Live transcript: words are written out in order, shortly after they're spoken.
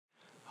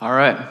All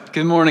right.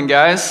 Good morning,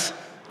 guys.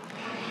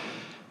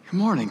 Good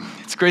morning.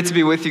 It's great to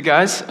be with you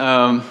guys.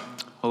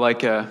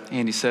 Like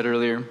Andy said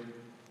earlier,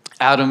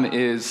 Adam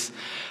is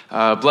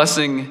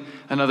blessing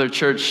another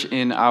church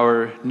in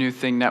our New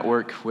Thing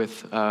network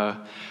with a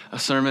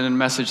sermon and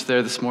message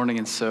there this morning.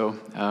 And so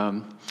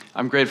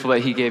I'm grateful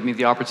that he gave me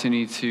the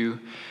opportunity to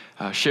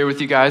share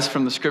with you guys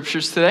from the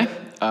scriptures today.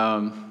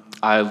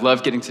 I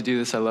love getting to do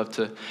this. I love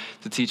to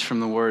teach from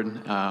the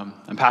Word.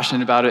 I'm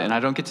passionate about it, and I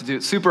don't get to do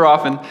it super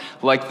often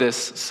like this,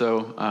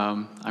 so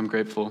I'm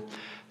grateful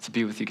to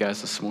be with you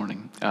guys this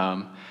morning.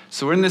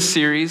 So we're in this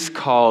series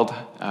called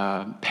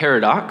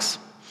Paradox,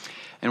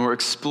 and we're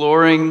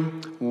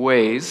exploring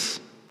ways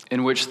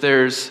in which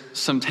there's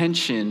some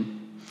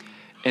tension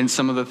in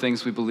some of the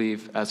things we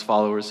believe as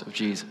followers of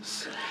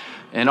Jesus.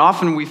 And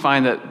often we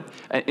find that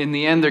in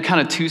the end, they're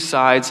kind of two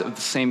sides of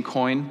the same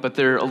coin, but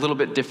they're a little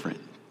bit different.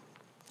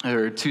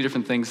 There are two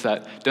different things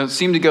that don't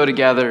seem to go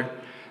together,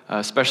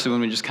 especially when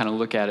we just kind of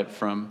look at it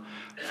from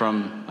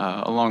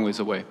a long ways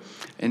away.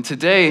 And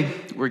today,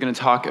 we're going to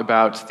talk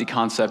about the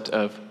concept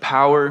of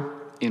power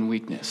in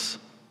weakness.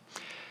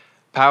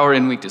 Power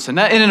in weakness. And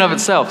that in and of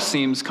itself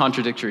seems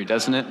contradictory,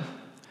 doesn't it?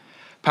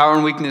 Power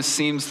and weakness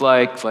seems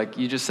like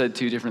you just said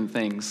two different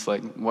things.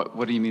 Like,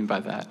 what do you mean by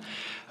that?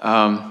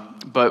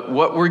 But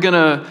what we're going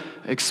to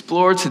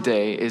explore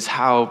today is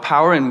how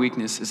power and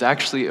weakness is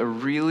actually a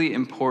really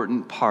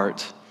important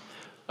part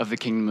of the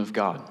kingdom of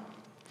God.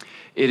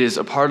 It is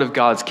a part of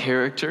God's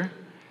character.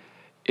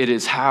 It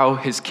is how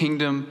his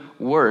kingdom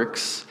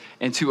works.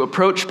 And to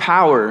approach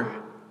power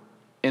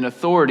and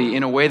authority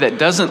in a way that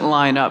doesn't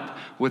line up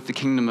with the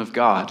kingdom of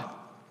God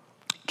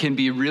can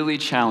be really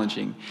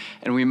challenging.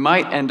 And we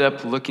might end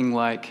up looking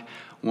like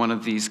one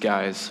of these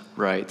guys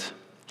right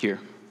here.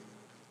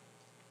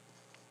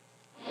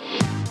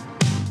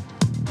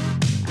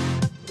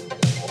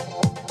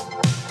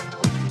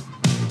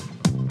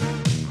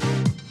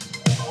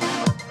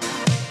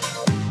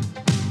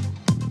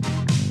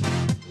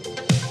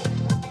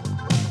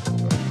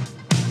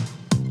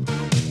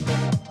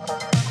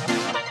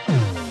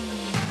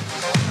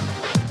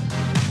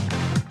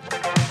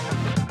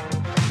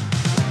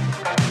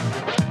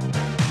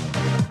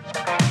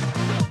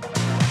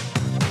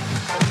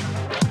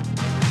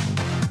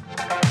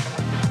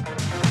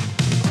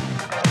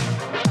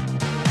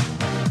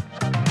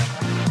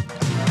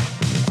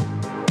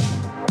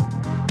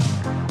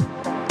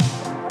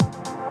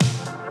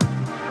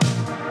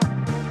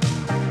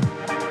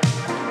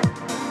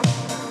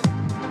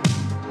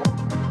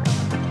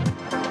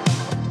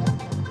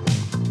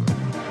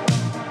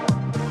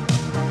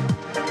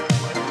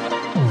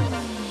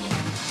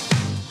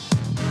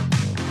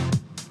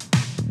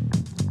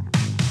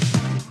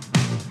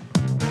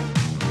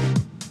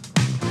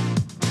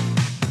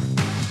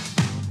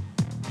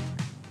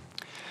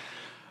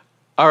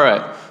 All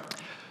right,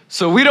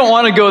 so we don't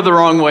want to go the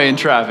wrong way in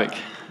traffic.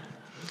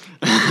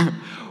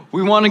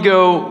 We want to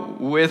go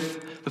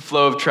with the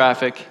flow of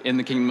traffic in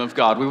the kingdom of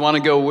God. We want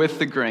to go with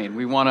the grain.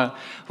 We want to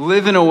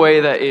live in a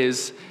way that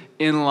is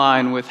in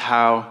line with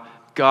how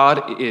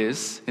God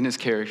is in his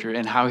character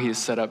and how he has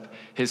set up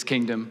his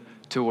kingdom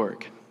to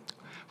work.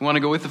 We want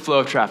to go with the flow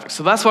of traffic.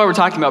 So that's why we're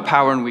talking about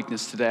power and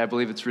weakness today. I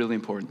believe it's really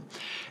important.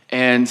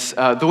 And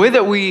the way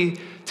that we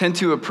tend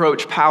to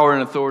approach power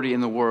and authority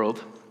in the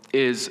world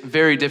is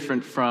very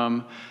different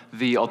from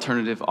the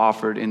alternative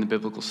offered in the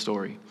biblical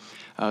story.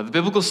 The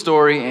biblical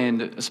story,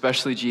 and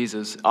especially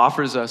Jesus,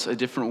 offers us a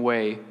different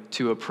way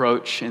to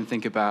approach and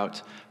think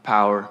about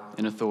power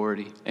and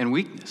authority and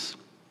weakness.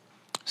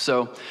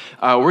 So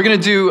we're going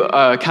to do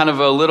kind of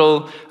a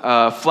little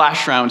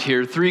flash round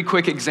here, 3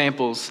 quick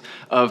examples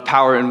of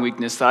power and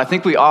weakness that I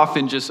think we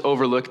often just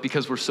overlook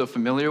because we're so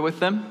familiar with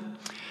them.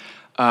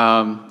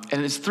 And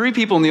it's 3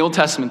 people in the Old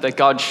Testament that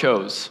God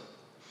chose.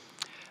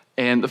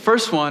 And the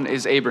first one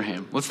is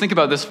Abraham. Let's think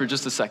about this for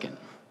just a second.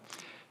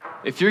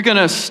 If you're going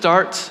to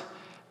start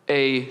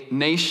a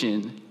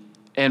nation,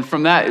 and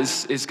from that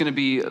is going to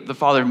be the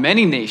father of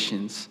many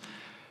nations,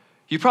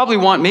 you probably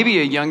want maybe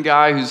a young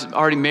guy who's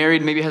already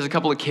married, maybe has a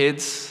couple of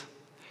kids.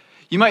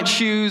 You might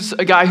choose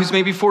a guy who's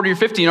maybe 40 or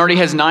 50 and already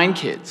has 9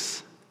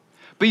 kids.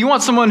 But you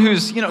want someone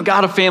who's,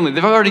 got a family.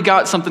 They've already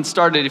got something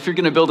started if you're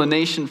going to build a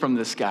nation from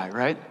this guy,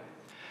 right?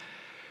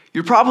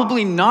 You're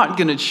probably not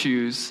going to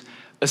choose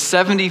a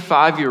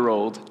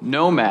 75-year-old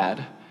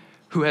nomad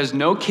who has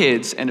no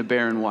kids and a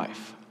barren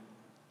wife.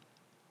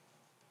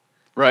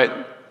 Right?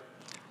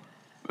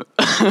 But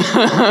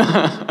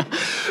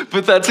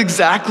that's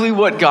exactly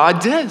what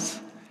God does.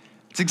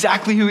 It's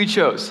exactly who he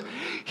chose.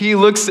 He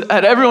looks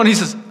at everyone, he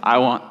says, I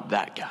want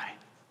that guy.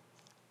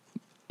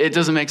 It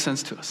doesn't make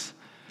sense to us.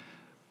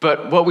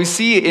 But what we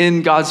see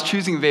in God's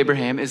choosing of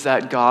Abraham is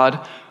that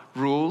God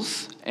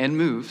rules and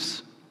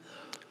moves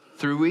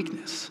through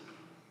weakness.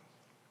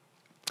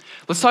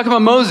 Let's talk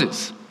about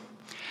Moses.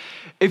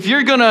 If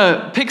you're going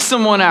to pick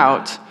someone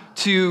out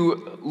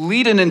to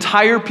lead an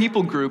entire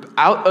people group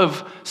out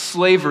of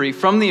slavery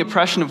from the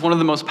oppression of one of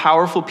the most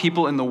powerful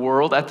people in the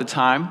world at the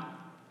time,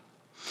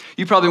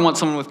 you probably want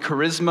someone with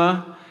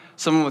charisma,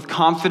 someone with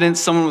confidence,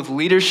 someone with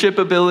leadership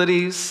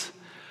abilities,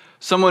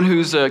 someone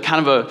who's a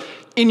kind of a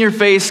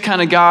in-your-face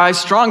kind of guy,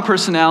 strong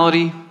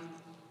personality.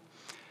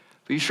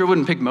 But you sure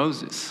wouldn't pick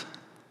Moses.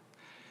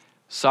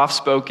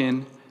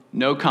 Soft-spoken,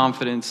 no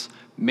confidence,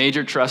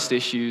 major trust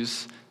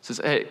issues.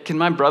 Says, hey, can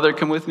my brother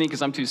come with me?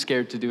 Because I'm too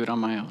scared to do it on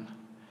my own.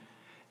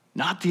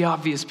 Not the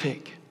obvious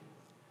pick.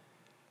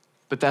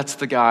 But that's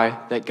the guy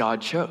that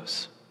God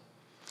chose.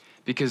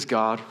 Because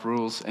God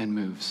rules and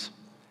moves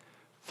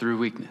through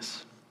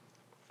weakness.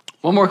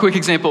 One more quick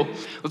example.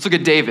 Let's look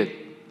at David.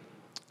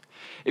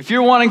 If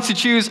you're wanting to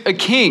choose a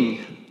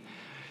king,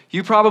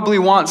 you probably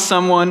want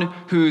someone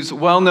who's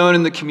well-known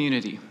in the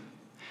community,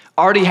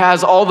 already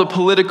has all the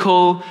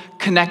political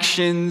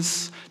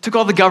connections, took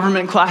all the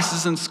government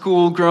classes in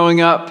school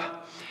growing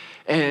up,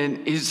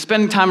 and he's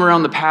spending time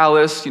around the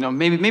palace,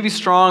 maybe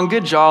strong,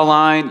 good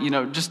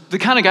jawline, just the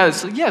kind of guy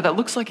that's like, yeah, that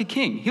looks like a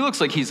king. He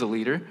looks like he's a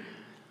leader.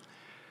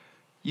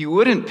 You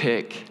wouldn't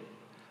pick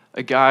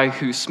a guy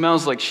who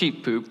smells like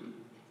sheep poop,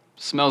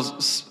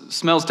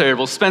 smells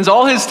terrible, spends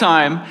all his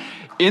time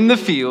in the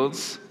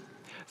fields,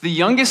 the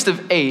youngest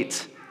of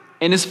 8,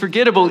 and is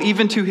forgettable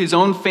even to his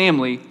own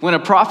family when a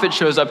prophet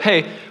shows up.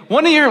 Hey,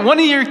 one of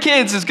your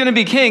kids is going to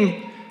be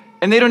king,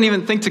 and they don't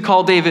even think to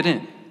call David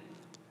in.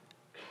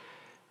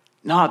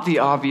 Not the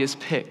obvious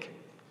pick.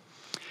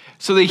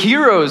 So the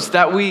heroes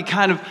that we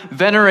kind of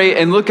venerate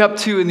and look up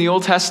to in the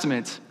Old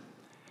Testament,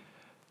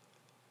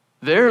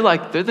 they're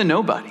the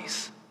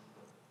nobodies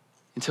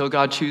until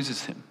God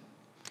chooses him,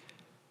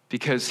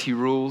 because he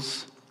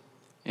rules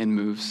and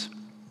moves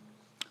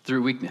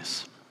through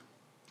weakness.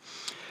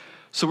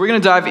 So we're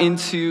going to dive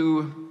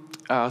into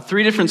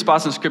 3 different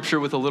spots in Scripture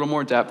with a little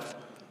more depth.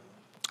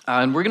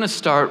 And we're going to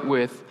start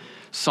with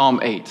Psalm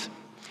 8.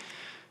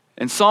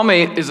 And Psalm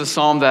 8 is a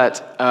psalm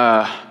that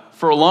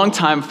for a long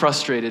time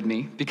frustrated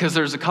me because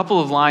there's a couple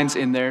of lines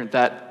in there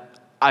that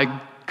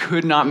I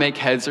could not make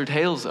heads or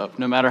tails of.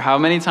 No matter how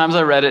many times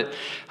I read it,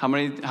 how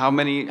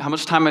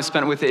much time I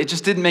spent with it, it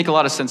just didn't make a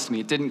lot of sense to me.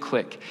 It didn't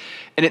click.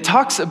 And it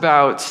talks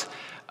about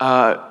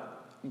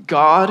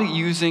God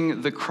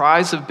using the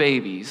cries of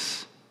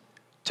babies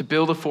to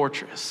build a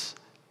fortress.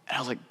 And I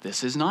was like,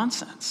 this is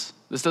nonsense.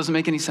 This doesn't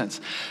make any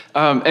sense.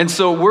 And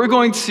so we're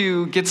going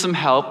to get some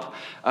help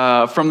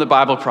from the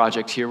Bible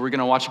Project here. We're going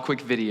to watch a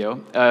quick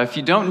video. If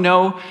you don't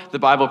know the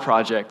Bible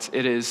Project,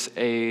 it is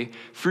a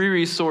free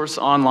resource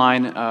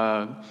online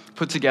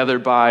put together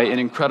by an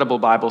incredible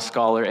Bible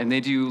scholar, and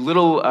they do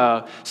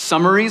little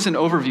summaries and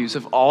overviews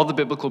of all the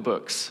biblical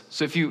books.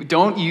 So if you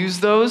don't use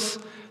those,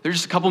 they're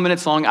just a couple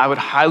minutes long. I would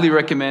highly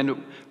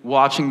recommend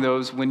watching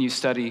those when you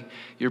study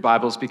your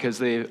Bibles because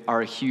they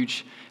are a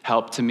huge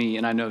help to me,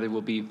 and I know they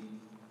will be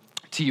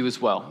to you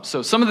as well.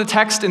 So some of the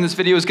text in this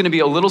video is going to be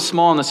a little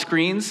small on the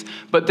screens,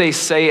 but they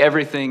say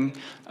everything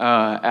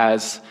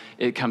as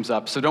it comes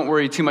up. So don't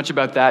worry too much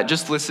about that.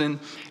 Just listen,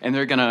 and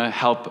they're going to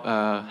help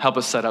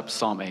us set up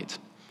Psalm 8.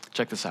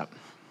 Check this out.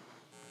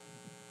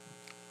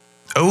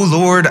 O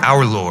Lord,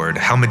 our Lord,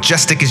 how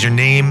majestic is your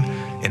name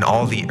in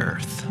all the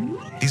earth.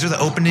 These are the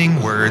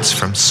opening words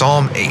from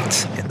Psalm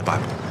 8 in the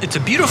Bible. It's a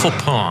beautiful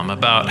poem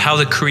about how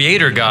the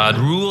Creator God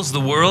rules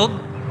the world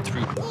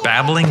through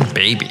babbling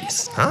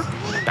babies. Huh?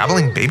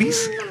 Babbling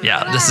babies?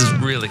 Yeah, this is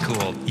really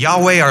cool.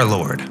 Yahweh our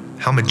Lord,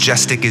 how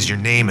majestic is your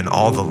name in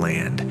all the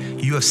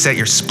land. You have set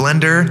your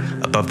splendor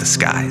above the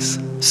skies.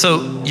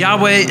 So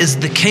Yahweh is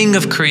the king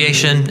of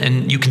creation,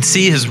 and you can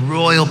see his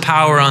royal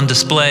power on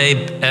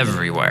display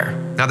everywhere.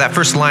 Now that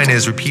first line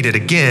is repeated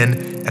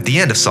again at the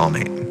end of Psalm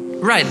 8.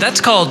 Right, that's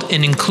called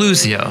an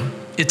inclusio.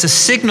 It's a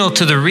signal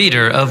to the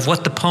reader of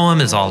what the poem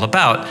is all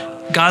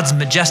about, God's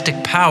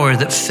majestic power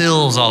that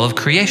fills all of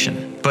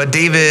creation. But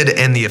David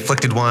and the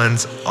afflicted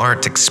ones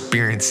aren't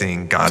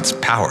experiencing God's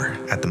power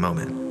at the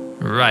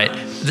moment. Right,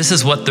 this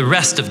is what the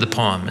rest of the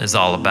poem is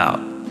all about.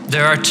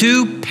 There are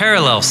 2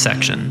 parallel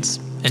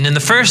sections, and in the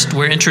first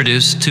we're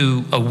introduced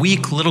to a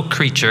weak little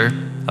creature,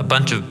 a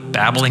bunch of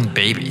babbling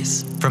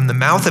babies. From the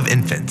mouth of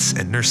infants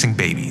and nursing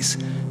babies,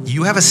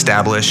 you have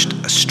established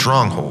a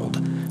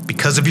stronghold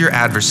because of your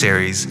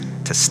adversaries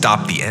to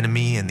stop the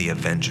enemy and the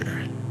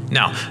avenger.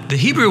 Now, the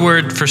Hebrew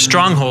word for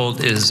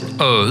stronghold is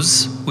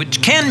oz,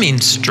 which can mean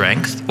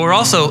strength, or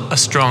also a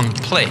strong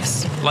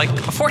place, like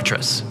a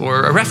fortress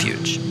or a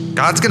refuge.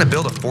 God's gonna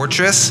build a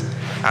fortress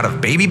out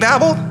of baby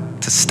babble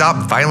to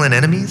stop violent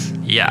enemies?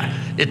 Yeah,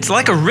 it's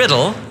like a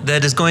riddle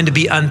that is going to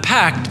be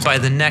unpacked by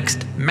the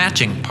next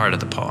matching part of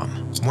the poem.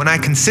 When I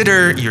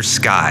consider your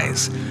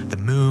skies, the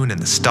moon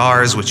and the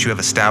stars which you have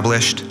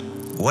established,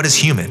 what is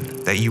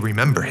human that you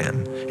remember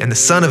him, and the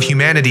son of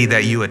humanity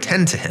that you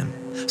attend to him?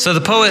 So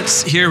the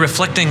poet's here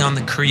reflecting on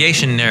the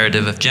creation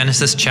narrative of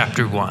Genesis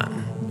chapter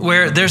 1,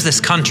 where there's this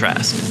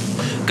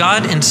contrast.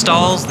 God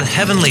installs the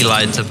heavenly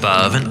lights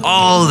above in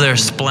all their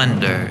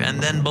splendor,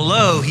 and then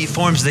below he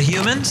forms the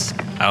humans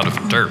out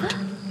of dirt.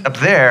 Up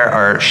there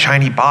are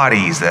shiny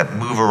bodies that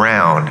move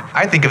around.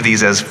 I think of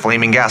these as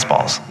flaming gas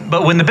balls.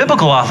 But when the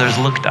biblical authors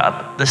looked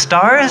up, the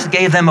stars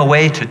gave them a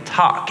way to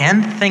talk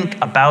and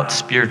think about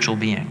spiritual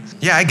beings.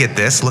 Yeah, I get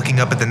this, looking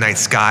up at the night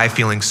sky,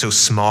 feeling so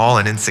small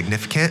and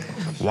insignificant.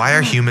 Why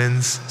are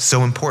humans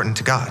so important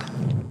to God?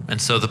 And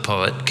so the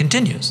poet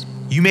continues.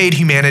 You made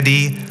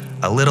humanity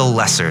a little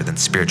lesser than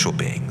spiritual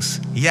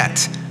beings,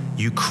 yet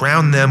you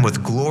crown them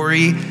with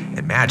glory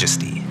and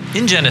majesty.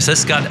 In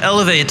Genesis, God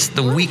elevates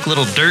the weak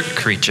little dirt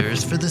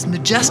creatures for this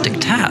majestic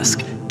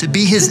task, to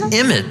be his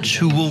image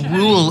who will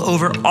rule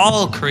over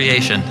all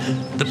creation.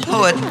 The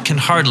poet can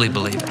hardly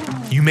believe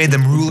it. You made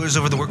them rulers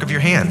over the work of your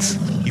hands.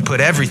 You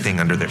put everything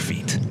under their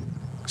feet.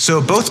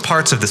 So both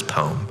parts of this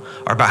poem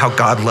are about how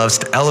God loves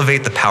to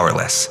elevate the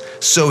powerless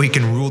so he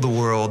can rule the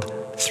world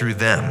through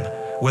them.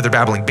 Whether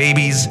babbling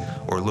babies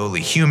or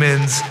lowly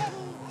humans,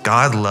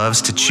 God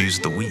loves to choose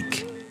the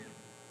weak.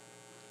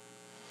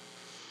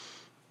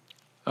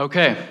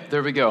 Okay,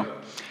 there we go.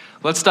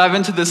 Let's dive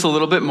into this a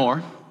little bit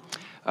more.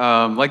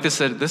 Like I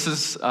said, this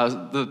is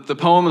the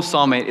poem of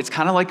Psalm 8. It's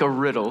kind of like a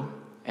riddle,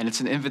 and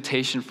it's an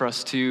invitation for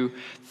us to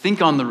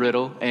think on the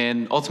riddle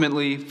and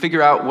ultimately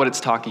figure out what it's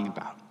talking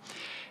about.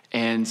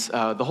 And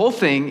the whole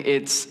thing,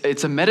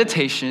 it's a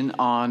meditation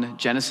on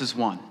Genesis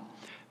 1,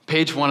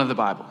 page 1 of the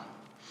Bible.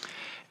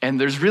 And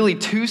there's really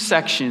two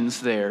sections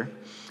there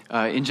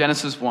in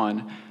Genesis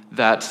 1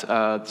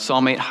 that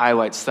Psalm 8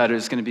 highlights that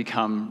is going to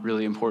become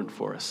really important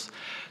for us.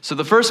 So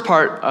the first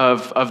part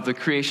of the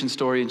creation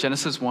story in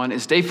Genesis 1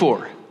 is day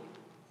 4.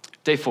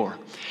 Day 4.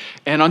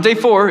 And on day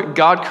 4,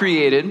 God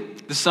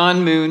created the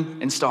sun, moon,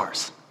 and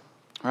stars,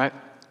 right?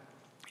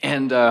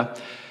 And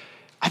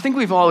I think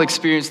we've all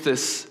experienced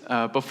this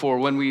before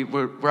when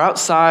we're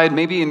outside,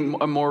 maybe in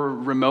a more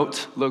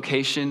remote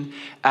location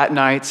at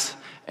night,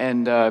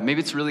 and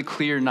maybe it's a really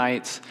clear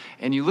night,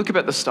 and you look up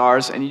at the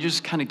stars, and you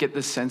just kind of get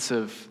this sense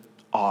of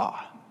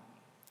awe,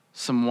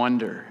 some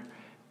wonder,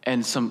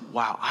 and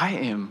wow, I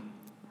am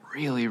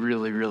really,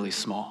 really, really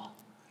small.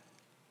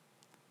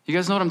 You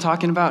guys know what I'm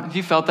talking about? Have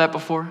you felt that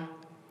before?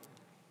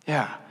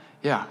 Yeah.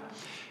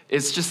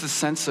 It's just the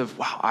sense of,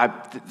 wow,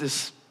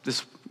 this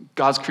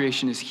God's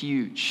creation is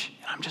huge.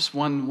 I'm just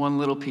one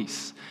little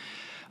piece.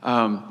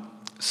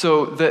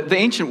 So the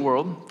ancient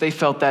world, they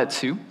felt that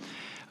too.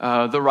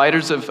 The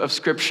writers of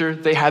Scripture,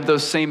 they had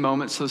those same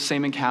moments, those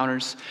same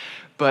encounters.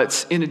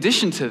 But in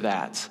addition to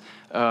that,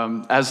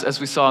 as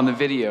we saw in the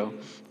video,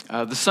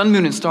 the sun,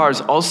 moon, and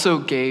stars also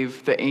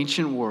gave the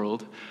ancient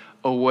world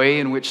a way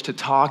in which to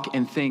talk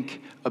and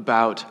think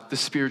about the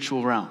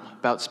spiritual realm,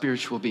 about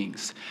spiritual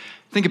beings.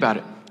 Think about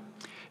it.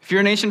 If you're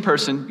an ancient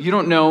person, you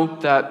don't know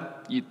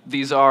that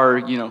these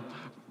are,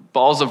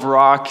 balls of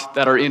rock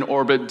that are in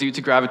orbit due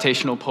to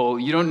gravitational pull.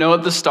 You don't know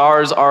that the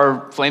stars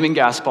are flaming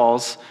gas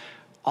balls.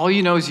 All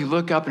you know is you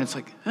look up and it's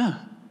like,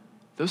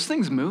 those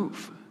things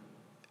move.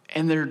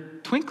 And they're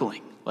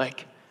twinkling.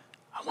 Like,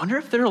 I wonder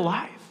if they're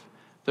alive.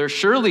 They're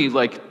surely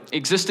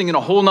existing in a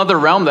whole nother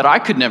realm that I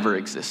could never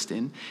exist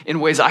in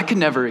ways I could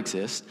never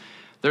exist.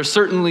 They're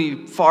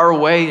certainly far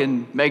away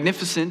and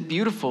magnificent,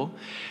 beautiful.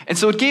 And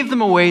so it gave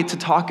them a way to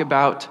talk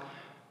about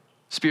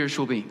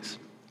spiritual beings.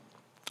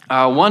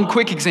 One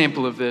quick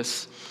example of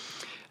this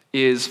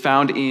is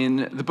found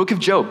in the book of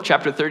Job,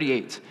 chapter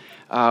 38,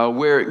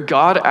 where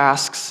God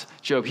asks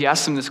Job, he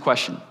asks him this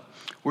question: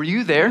 were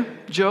you there,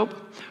 Job,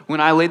 when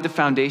I laid the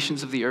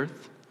foundations of the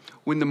earth?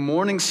 When the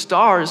morning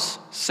stars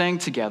sang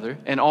together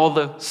and all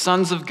the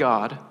sons of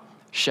God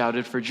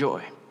shouted for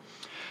joy.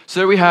 So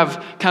there we have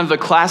kind of the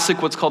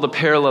classic, what's called a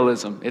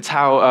parallelism. It's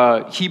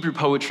how Hebrew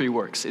poetry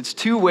works. It's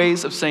two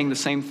ways of saying the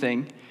same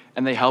thing,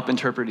 and they help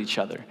interpret each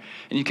other.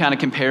 And you kind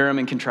of compare them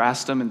and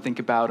contrast them and think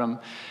about them.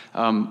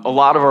 A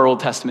lot of our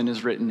Old Testament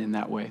is written in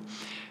that way.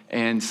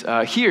 And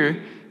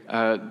here,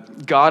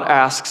 God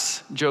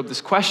asks Job this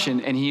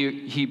question, and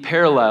he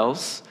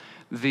parallels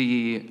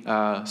the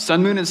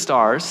sun, moon, and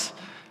stars,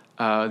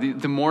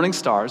 the morning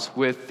stars,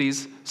 with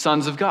these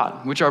sons of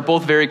God, which are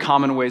both very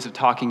common ways of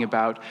talking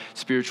about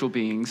spiritual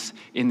beings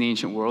in the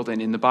ancient world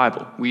and in the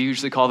Bible. We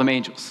usually call them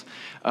angels.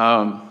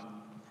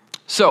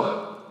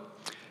 So,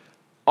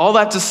 all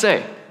that to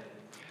say,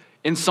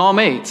 in Psalm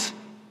 8,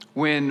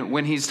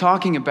 when he's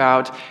talking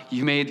about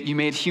you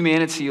made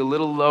humanity a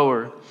little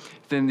lower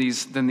than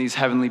these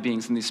heavenly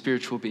beings and these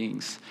spiritual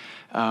beings,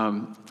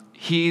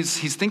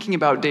 he's thinking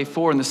about day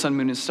 4 and the sun,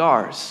 moon, and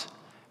stars.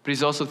 But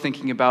he's also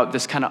thinking about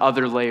this kind of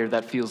other layer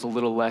that feels a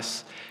little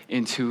less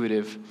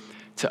intuitive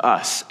to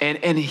us.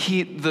 And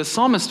the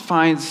psalmist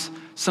finds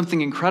something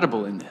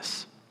incredible in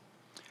this.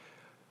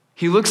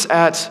 He looks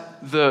at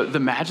the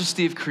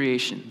majesty of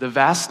creation, the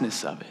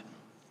vastness of it.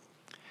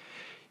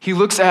 He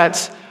looks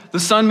at the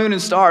sun, moon,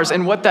 and stars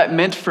and what that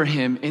meant for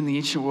him in the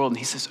ancient world. And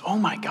he says, oh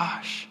my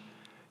gosh,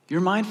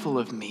 you're mindful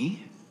of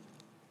me?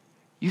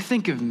 You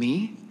think of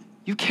me?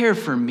 You care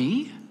for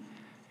me?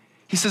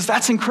 He says,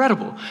 that's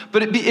incredible.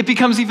 But it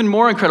becomes even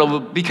more incredible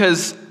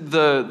because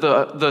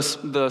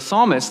the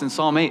psalmist in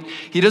Psalm 8,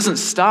 he doesn't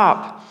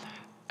stop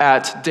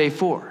at day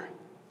 4.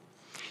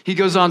 He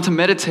goes on to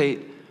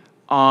meditate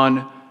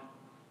on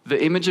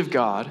the image of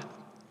God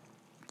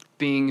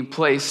being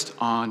placed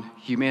on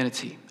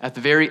humanity at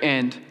the very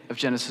end of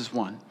Genesis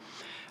 1.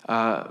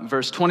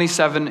 Verse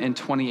 27 and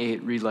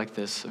 28 read like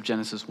this of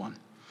Genesis 1.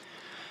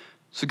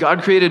 So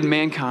God created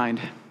mankind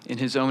in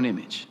his own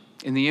image.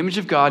 In the image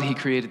of God, he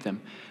created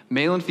them.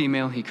 Male and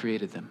female, he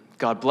created them.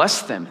 God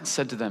blessed them and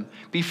said to them,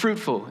 "Be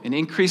fruitful and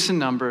increase in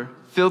number,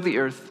 fill the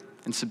earth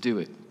and subdue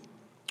it.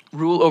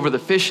 Rule over the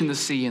fish in the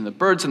sea and the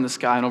birds in the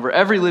sky and over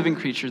every living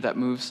creature that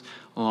moves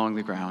along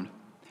the ground."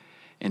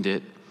 And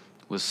it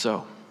was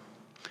so.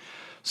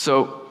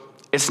 So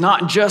it's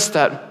not just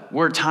that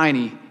we're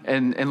tiny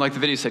and like the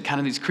video said, kind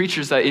of these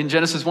creatures that in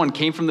Genesis 1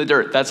 came from the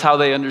dirt. That's how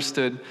they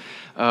understood.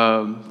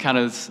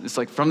 It's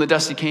like from the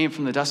dust you came,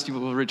 from the dust you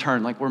will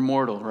return. Like we're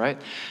mortal,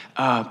 right?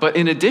 But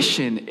in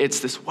addition, it's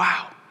this,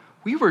 wow,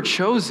 we were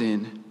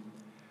chosen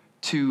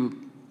to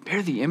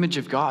bear the image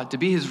of God, to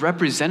be his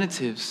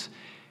representatives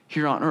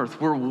here on earth.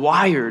 We're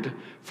wired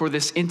for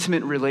this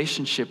intimate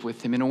relationship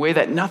with him in a way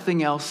that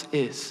nothing else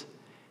is.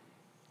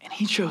 And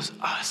he chose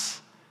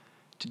us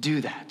to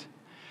do that.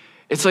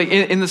 It's like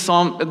in the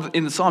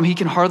psalm, he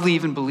can hardly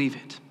even believe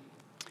it.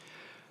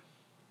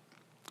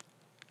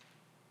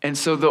 And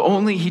so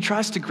he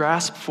tries to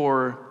grasp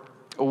for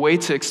a way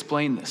to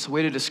explain this, a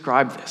way to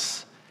describe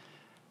this,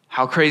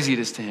 how crazy it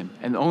is to him.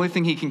 And the only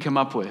thing he can come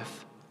up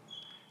with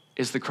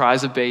is the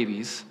cries of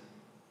babies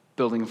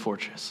building a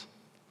fortress.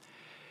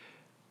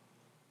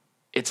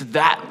 It's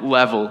that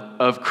level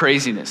of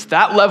craziness,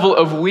 that level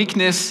of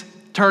weakness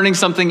turning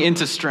something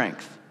into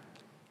strength.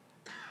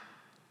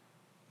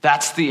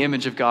 That's the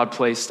image of God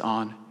placed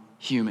on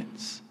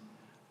humans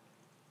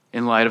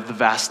in light of the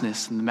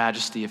vastness and the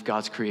majesty of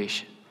God's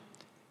creation.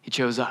 He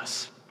chose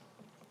us.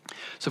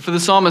 So for the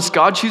psalmist,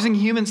 God choosing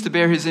humans to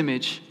bear his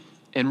image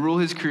and rule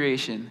his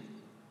creation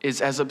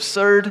is as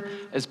absurd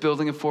as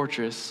building a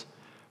fortress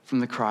from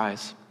the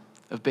cries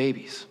of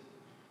babies.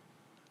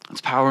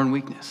 It's power and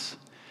weakness.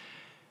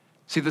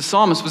 See, the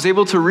psalmist was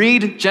able to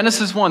read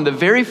Genesis 1, the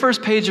very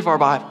first page of our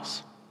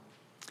Bibles,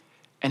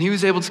 and he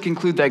was able to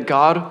conclude that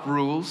God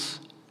rules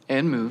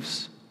and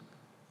moves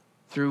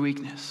through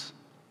weakness.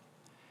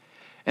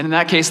 And in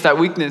that case, that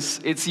weakness,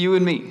 it's you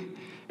and me.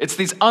 It's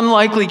these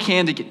unlikely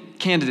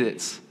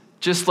candidates,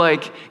 just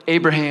like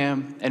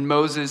Abraham and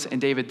Moses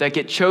and David, that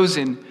get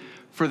chosen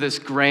for this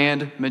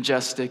grand,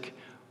 majestic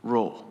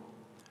role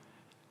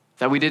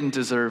that we didn't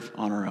deserve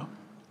on our own.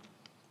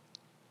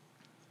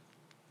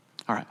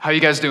 All right, how are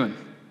you guys doing?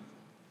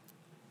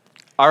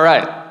 All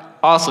right,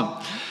 awesome.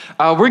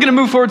 We're going to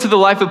move forward to the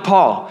life of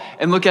Paul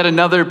and look at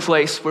another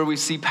place where we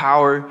see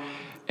power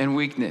and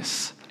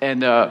weakness.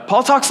 And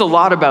Paul talks a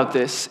lot about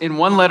this in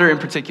one letter in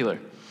particular,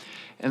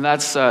 and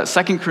that's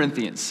 2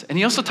 Corinthians. And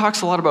he also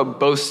talks a lot about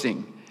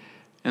boasting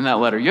in that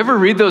letter. You ever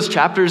read those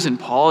chapters in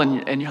Paul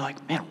and you're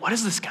like, man, what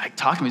is this guy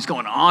talking about? He's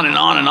going on and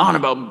on and on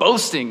about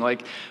boasting.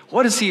 Like,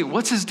 what's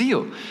his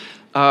deal?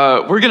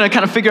 We're going to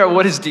kind of figure out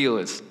what his deal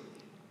is.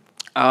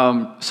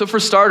 So for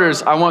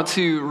starters, I want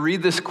to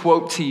read this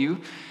quote to you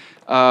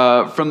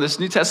from this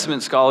New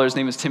Testament scholar. His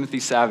name is Timothy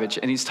Savage,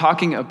 and he's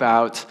talking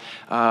about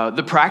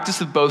the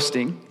practice of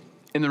boasting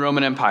in the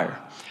Roman Empire.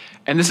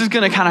 And this is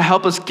going to kind of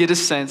help us get a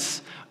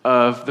sense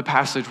of the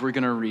passage we're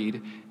going to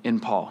read in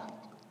Paul.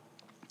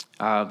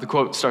 The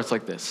quote starts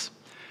like this.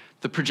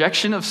 The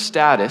projection of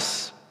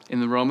status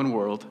in the Roman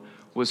world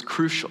was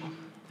crucial.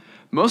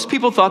 Most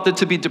people thought that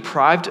to be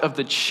deprived of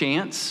the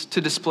chance to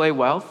display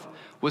wealth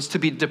was to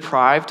be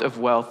deprived of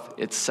wealth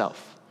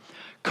itself.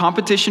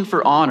 Competition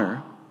for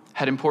honor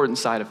had important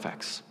side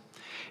effects.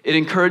 It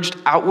encouraged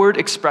outward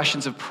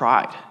expressions of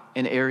pride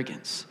and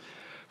arrogance.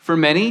 For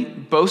many,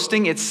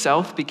 boasting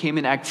itself became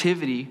an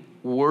activity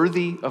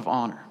worthy of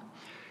honor.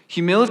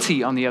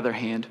 Humility, on the other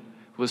hand,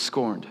 was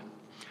scorned.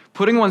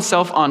 Putting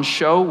oneself on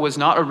show was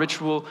not a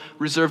ritual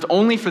reserved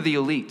only for the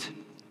elite.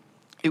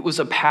 It was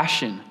a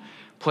passion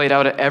played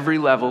out at every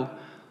level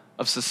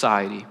of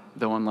society,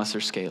 though on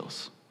lesser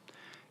scales.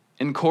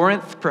 In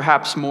Corinth,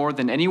 perhaps more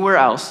than anywhere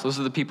else, those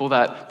are the people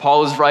that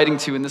Paul is writing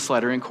to in this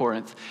letter in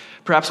Corinth,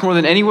 perhaps more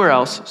than anywhere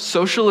else,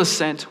 social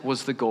ascent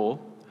was the goal,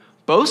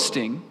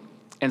 boasting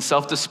and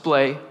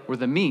self-display were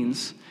the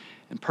means,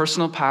 and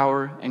personal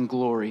power and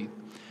glory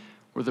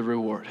were the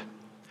reward.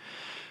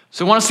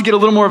 So I want us to get a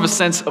little more of a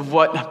sense of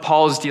what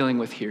Paul is dealing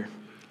with here.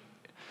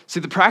 See,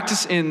 the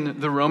practice in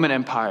the Roman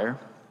Empire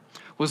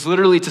was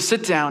literally to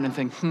sit down and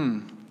think,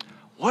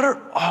 what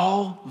are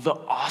all the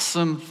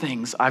awesome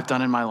things I've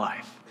done in my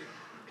life?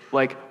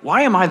 Like,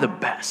 why am I the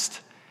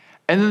best?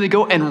 And then they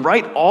go and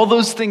write all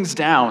those things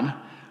down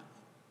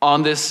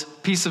on this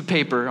piece of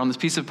paper, on this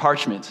piece of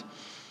parchment.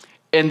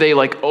 And they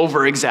like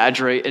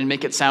over-exaggerate and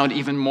make it sound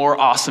even more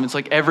awesome. It's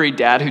like every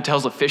dad who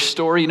tells a fish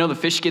story, the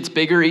fish gets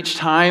bigger each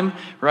time,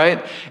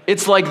 right?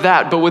 It's like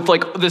that, but with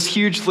like this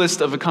huge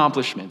list of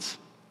accomplishments.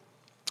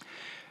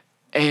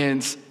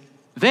 And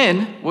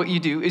then what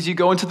you do is you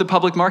go into the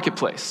public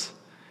marketplace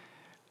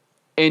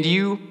and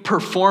you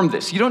perform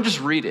this. You don't just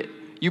read it.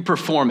 You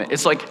perform it.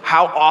 It's like,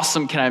 how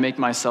awesome can I make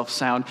myself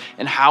sound?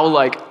 And how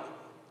like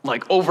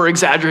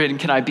over-exaggerating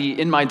can I be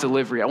in my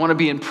delivery? I want to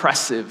be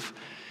impressive.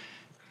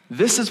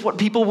 This is what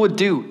people would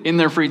do in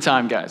their free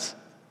time, guys.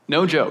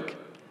 No joke.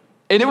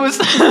 And it was,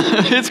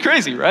 it's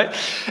crazy, right?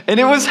 And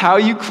it was how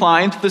you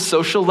climbed the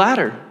social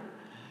ladder.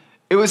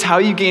 It was how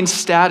you gained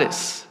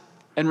status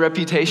and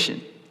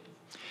reputation.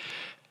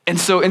 And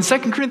so in 2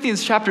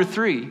 Corinthians chapter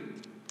 3,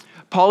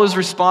 Paul is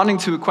responding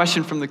to a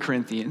question from the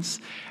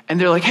Corinthians.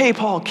 And they're like, hey,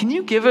 Paul, can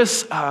you give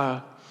us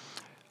a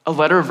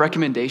letter of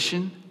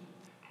recommendation?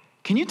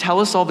 Can you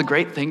tell us all the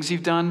great things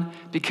you've done?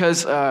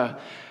 Because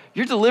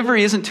your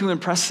delivery isn't too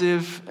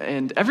impressive,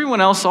 and everyone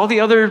else, all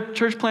the other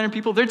church planter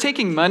people, they're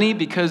taking money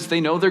because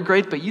they know they're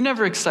great, but you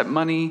never accept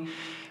money,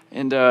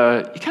 and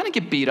you kind of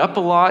get beat up a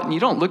lot, and you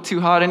don't look too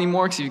hot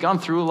anymore because you've gone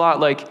through a lot.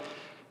 Like,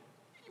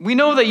 we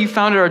know that you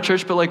founded our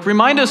church, but like,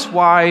 remind us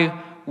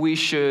why we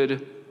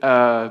should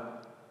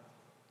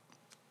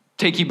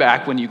take you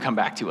back when you come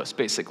back to us,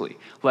 basically.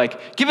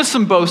 Like, give us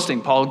some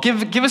boasting, Paul.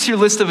 Give us your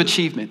list of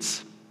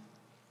achievements.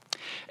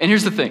 And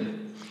here's the thing.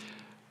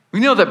 We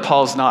know that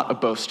Paul's not a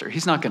boaster.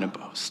 He's not going to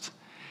boast.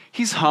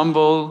 He's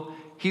humble.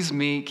 He's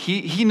meek.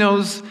 He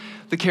knows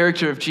the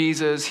character of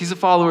Jesus. He's a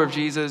follower of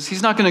Jesus.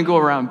 He's not going to go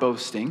around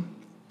boasting.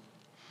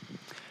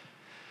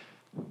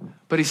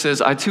 But he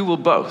says, I too will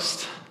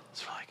boast.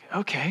 So we're like,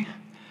 okay.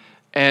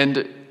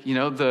 And, you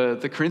know,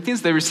 the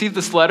Corinthians, they received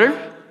this letter,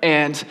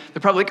 and they're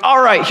probably like, all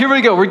right, here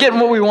we go. We're getting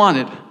what we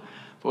wanted.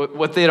 But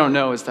what they don't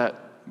know is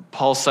that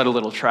Paul set a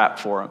little trap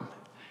for them.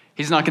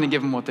 He's not going to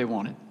give them what they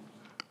wanted.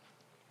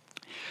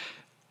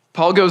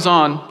 Paul goes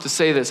on to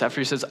say this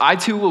after he says, I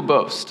too will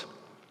boast.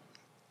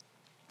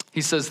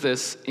 He says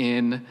this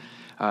in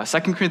 2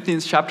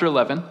 Corinthians chapter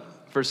 11,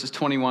 verses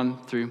 21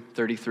 through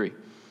 33.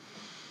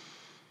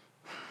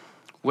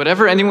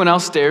 Whatever anyone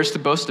else dares to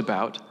boast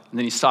about, and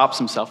then he stops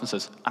himself and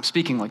says, I'm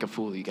speaking like a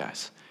fool, you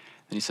guys.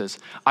 And he says,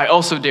 I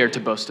also dare to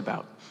boast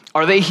about.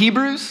 Are they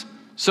Hebrews?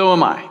 So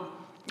am I.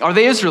 Are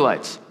they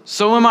Israelites?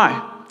 So am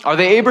I. Are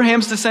they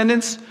Abraham's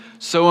descendants?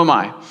 So am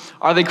I.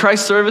 Are they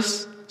Christ's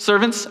servants?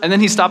 And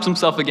then he stops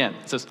himself again.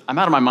 He says, I'm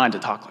out of my mind to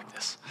talk like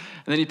this.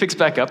 And then he picks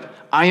back up.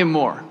 I am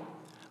more.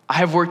 I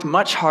have worked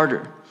much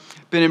harder,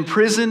 been in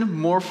prison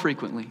more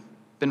frequently,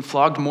 been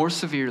flogged more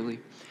severely,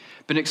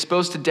 been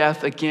exposed to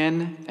death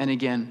again and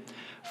again.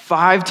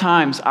 5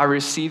 times I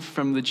received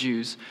from the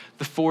Jews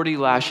the 40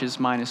 lashes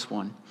minus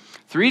 1.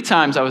 3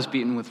 times I was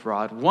beaten with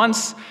rod.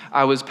 Once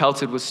I was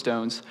pelted with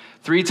stones.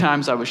 3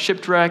 times I was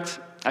shipwrecked.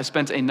 I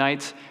spent a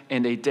night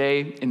and a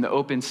day in the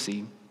open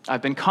sea.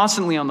 I've been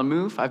constantly on the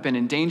move. I've been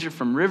in danger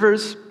from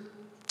rivers,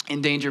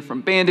 in danger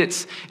from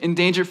bandits, in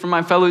danger from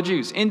my fellow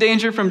Jews, in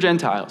danger from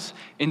Gentiles,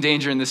 in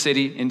danger in the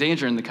city, in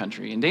danger in the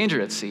country, in danger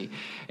at sea,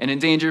 and in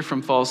danger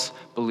from false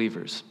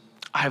believers.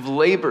 I have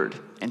labored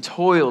and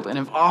toiled and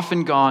have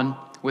often gone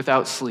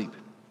without sleep.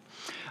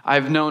 I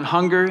have known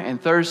hunger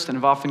and thirst and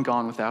have often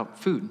gone without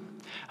food.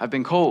 I've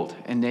been cold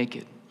and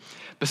naked.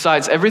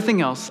 Besides everything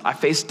else, I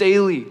face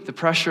daily the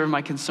pressure of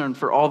my concern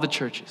for all the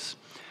churches.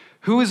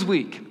 Who is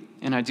weak?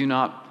 And I do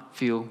not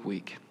feel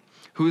weak.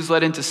 Who is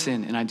led into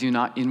sin, and I do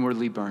not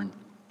inwardly burn?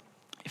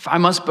 If I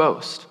must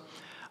boast,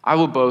 I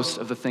will boast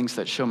of the things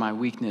that show my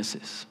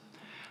weaknesses.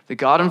 The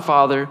God and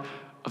Father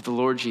of the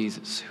Lord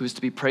Jesus, who is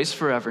to be praised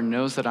forever,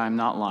 knows that I am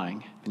not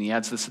lying. And he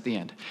adds this at the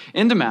end.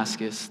 In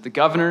Damascus, the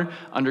governor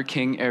under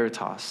King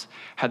Aretas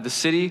had the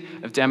city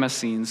of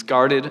Damascenes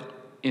guarded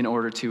in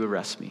order to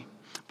arrest me.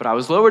 But I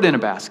was lowered in a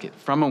basket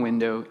from a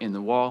window in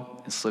the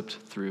wall and slipped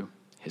through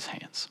his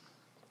hands.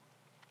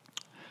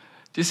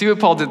 Do you see what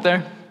Paul did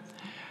there?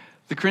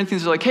 The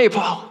Corinthians are like, hey,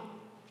 Paul,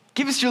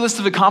 give us your list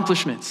of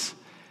accomplishments.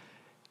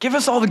 Give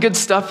us all the good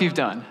stuff you've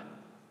done.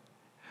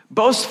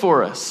 Boast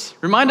for us.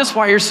 Remind us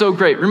why you're so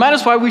great. Remind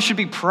us why we should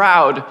be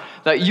proud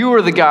that you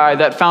are the guy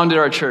that founded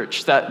our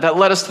church, that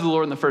led us to the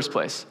Lord in the first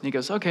place. And he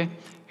goes, okay,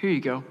 here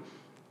you go.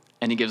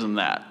 And he gives them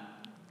that.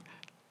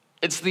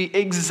 It's the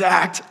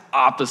exact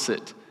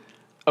opposite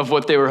of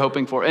what they were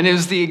hoping for. And it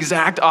was the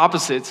exact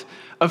opposite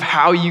of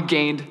how you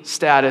gained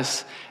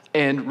status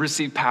and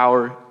receive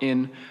power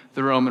in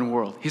the Roman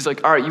world. He's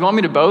like, all right, you want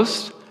me to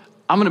boast?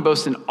 I'm going to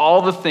boast in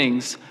all the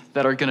things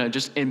that are going to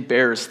just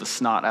embarrass the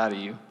snot out of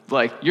you.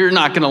 Like, you're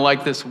not going to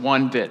like this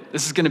one bit.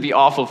 This is going to be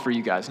awful for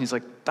you guys. And he's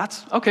like,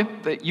 that's okay.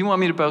 You want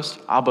me to boast?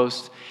 I'll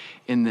boast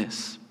in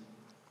this.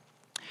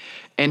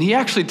 And he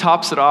actually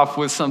tops it off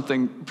with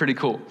something pretty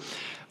cool.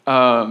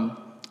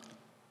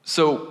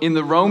 So in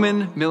the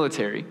Roman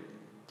military,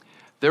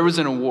 there was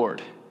an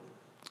award.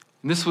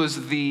 And this was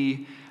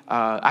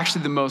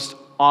actually the most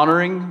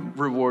honoring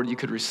reward you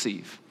could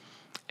receive.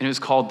 And it was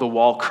called the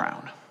Wall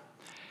Crown.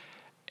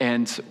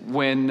 And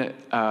when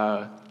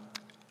the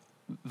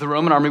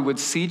Roman army would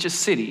siege a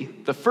city,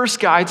 the first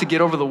guy to get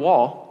over the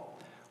wall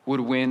would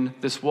win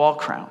this Wall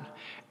Crown.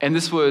 And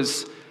this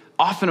was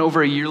often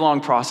over a year-long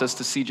process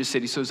to siege a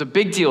city. So it was a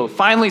big deal.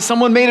 Finally,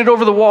 someone made it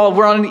over the wall.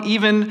 We're on an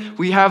even,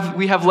 we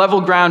have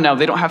level ground now.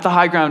 They don't have the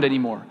high ground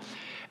anymore.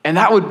 And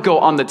that would go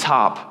on the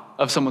top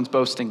of someone's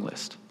boasting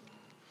list.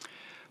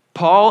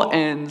 Paul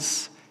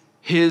ends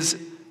his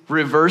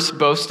reverse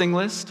boasting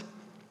list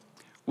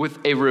with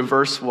a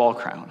reverse wall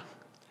crown.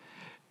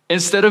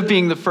 Instead of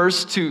being the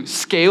first to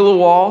scale a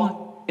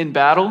wall in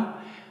battle,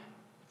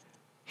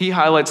 He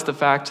highlights the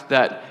fact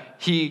that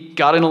he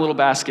got in a little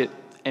basket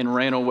and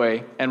ran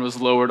away and was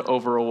lowered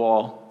over a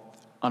wall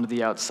onto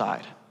the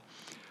outside.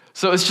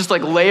 So it's just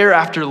like layer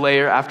after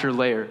layer after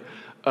layer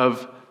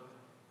of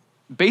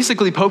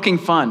basically poking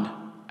fun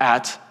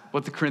at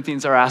what the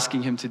Corinthians are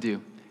asking him to do.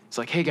 It's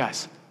like, hey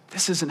guys,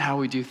 this isn't how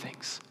we do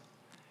things.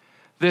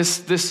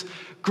 This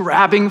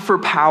grabbing for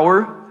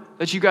power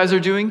that you guys are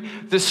doing,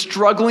 this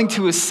struggling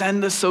to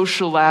ascend the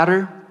social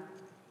ladder,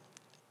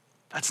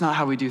 that's not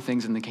how we do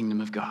things in the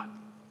kingdom of God.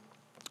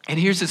 And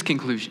here's his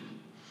conclusion.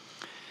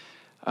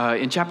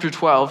 In chapter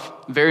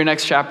 12, very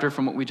next chapter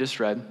from what we just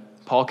read,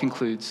 Paul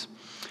concludes,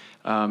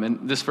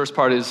 and this first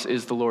part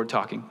is the Lord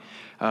talking.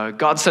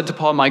 God said to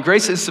Paul, "My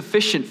grace is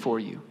sufficient for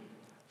you,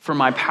 for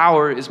my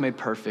power is made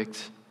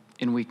perfect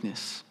in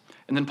weakness."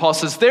 And then Paul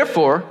says,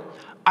 "Therefore,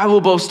 I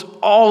will boast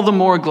all the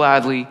more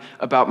gladly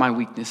about my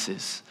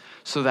weaknesses,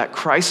 so that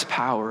Christ's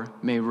power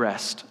may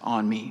rest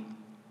on me.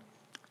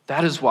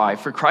 That is why,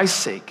 for Christ's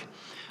sake,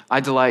 I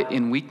delight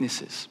in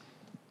weaknesses,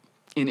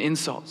 in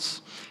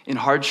insults, in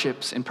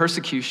hardships, in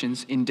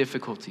persecutions, in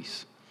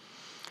difficulties.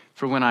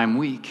 For when I am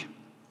weak,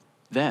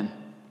 then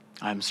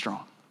I am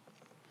strong."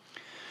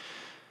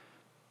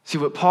 See,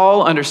 what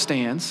Paul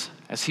understands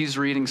as he's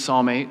reading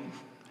Psalm 8,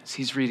 as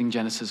he's reading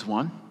Genesis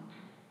 1,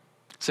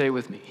 say it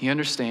with me. He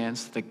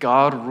understands that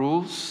God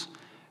rules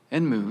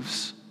and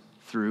moves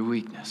through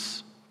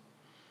weakness.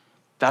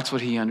 That's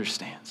what he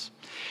understands.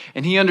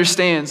 And he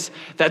understands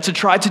that to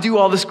try to do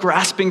all this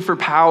grasping for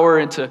power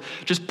and to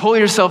just pull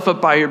yourself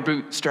up by your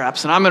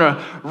bootstraps, and I'm going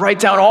to write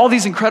down all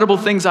these incredible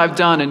things I've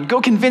done and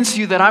go convince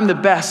you that I'm the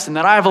best and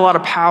that I have a lot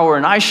of power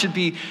and I should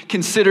be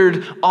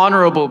considered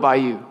honorable by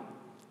you.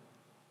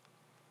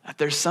 That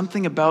there's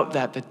something about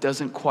that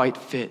doesn't quite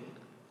fit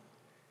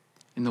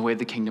in the way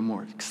the kingdom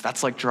works.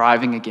 That's like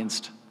driving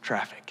against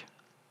traffic.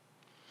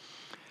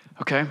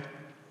 Okay?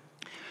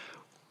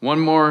 One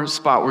more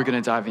spot we're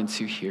going to dive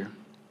into here.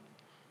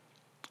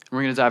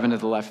 We're going to dive into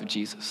the life of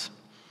Jesus.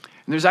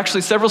 And there's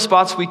actually several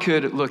spots we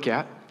could look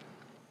at.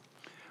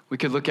 We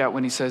could look at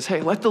when he says,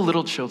 "Hey, let the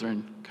little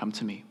children come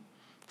to me,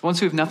 the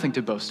ones who have nothing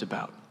to boast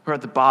about, who are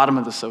at the bottom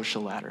of the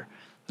social ladder."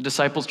 The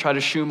disciples try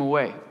to shoo him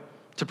away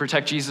to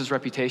protect Jesus'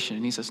 reputation.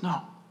 And he says,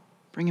 "No,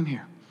 bring him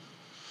here."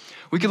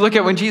 We could look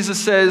at when Jesus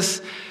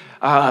says,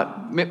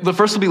 the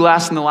first will be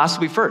last and the last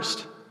will be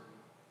first.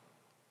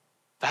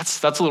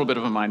 That's a little bit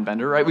of a mind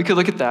bender, right? We could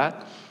look at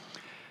that.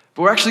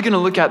 But we're actually going to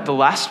look at the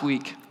last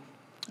week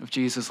of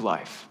Jesus'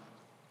 life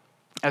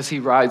as he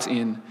rides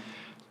in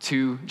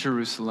to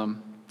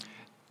Jerusalem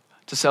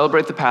to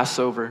celebrate the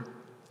Passover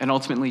and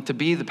ultimately to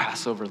be the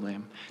Passover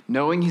lamb,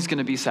 knowing he's going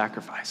to be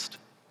sacrificed.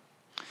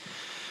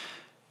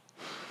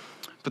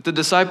 But the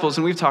disciples,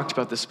 and we've talked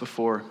about this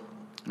before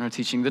in our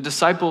teaching, the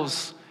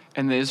disciples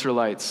and the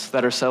Israelites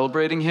that are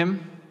celebrating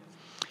him,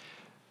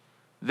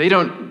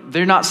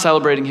 they're not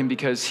celebrating him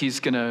because he's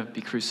going to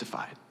be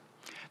crucified.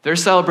 They're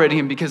celebrating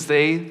him because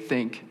they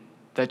think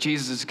that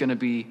Jesus is going to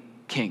be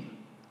king,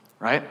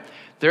 right?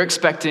 They're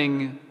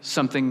expecting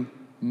something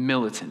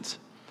militant.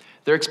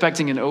 They're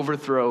expecting an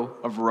overthrow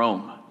of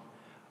Rome.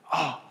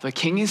 Oh, the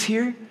king is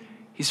here?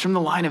 He's from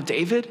the line of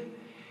David?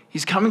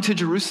 He's coming to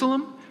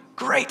Jerusalem?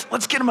 Great,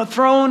 let's get him a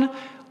throne.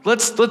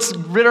 Let's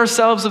rid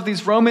ourselves of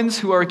these Romans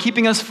who are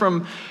keeping us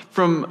from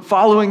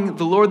following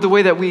the Lord the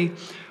way that we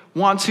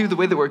want to, the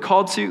way that we're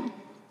called to.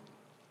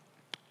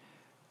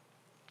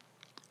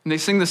 And they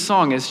sing this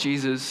song as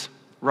Jesus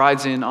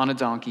rides in on a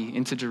donkey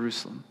into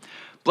Jerusalem.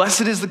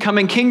 "Blessed is the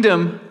coming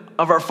kingdom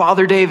of our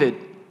father David."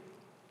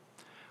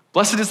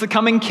 Blessed is the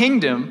coming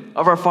kingdom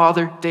of our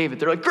father David.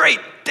 They're like, great,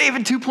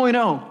 David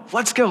 2.0.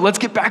 Let's go. Let's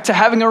get back to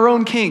having our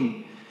own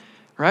king,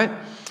 right?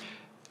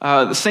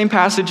 The same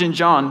passage in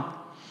John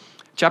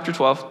chapter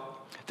 12.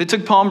 They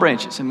took palm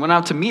branches and went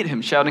out to meet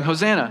him, shouting,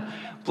 "Hosanna,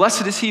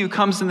 blessed is he who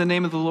comes in the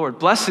name of the Lord.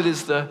 Blessed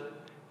is the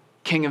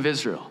King of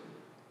Israel."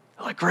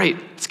 They're like, great,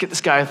 let's get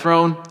this guy a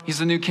throne. He's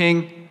the new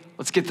king.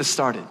 Let's get this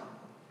started.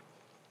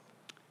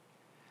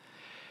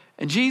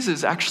 And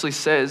Jesus actually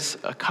says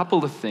a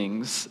couple of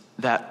things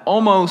that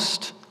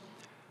almost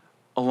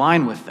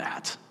align with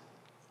that,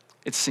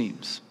 it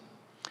seems.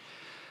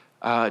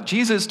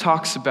 Jesus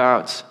talks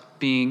about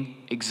being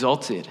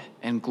exalted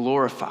and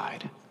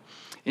glorified.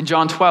 In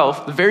John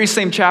 12, the very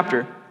same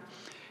chapter,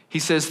 he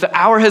says, "The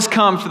hour has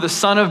come for the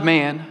Son of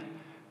Man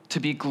to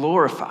be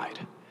glorified."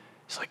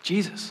 It's like,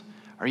 Jesus,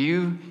 are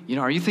you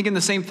thinking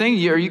the same thing?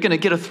 Are you going to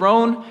get a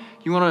throne?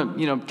 You want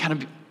to, kind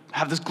of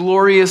have this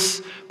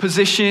glorious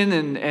position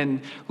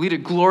and lead a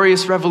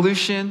glorious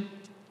revolution?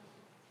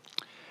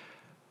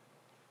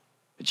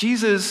 But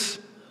Jesus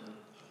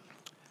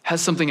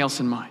has something else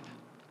in mind.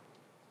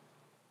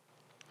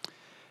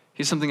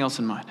 He has something else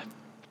in mind.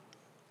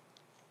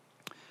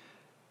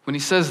 When he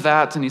says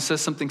that, and he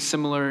says something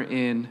similar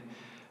in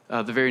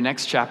the very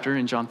next chapter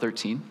in John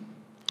 13,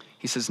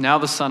 he says, now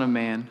is the Son of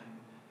Man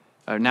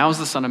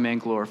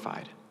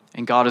glorified,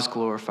 and God is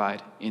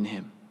glorified in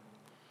him.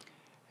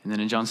 And then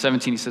in John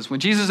 17, he says, when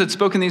Jesus had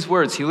spoken these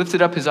words, he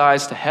lifted up his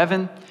eyes to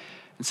heaven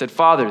and said,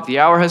 "Father, the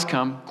hour has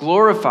come.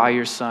 Glorify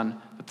your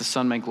Son, that the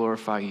Son may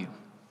glorify you."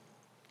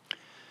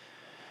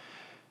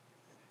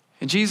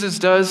 And Jesus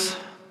does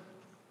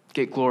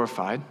get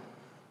glorified,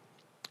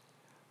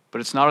 but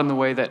it's not in the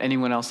way that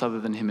anyone else other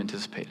than him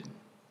anticipated.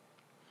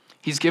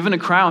 He's given a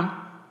crown,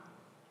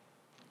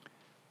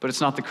 but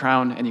it's not the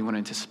crown anyone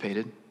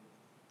anticipated.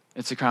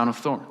 It's a crown of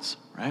thorns,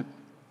 right?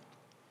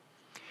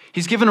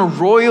 He's given a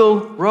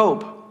royal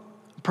robe,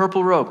 a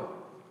purple robe,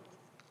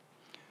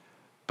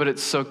 but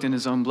it's soaked in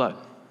his own blood.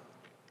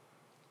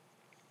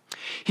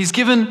 He's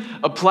given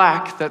a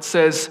plaque that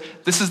says,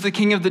 "This is the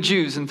King of the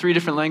Jews," in 3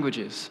 different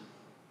languages.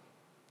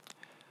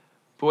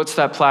 But what's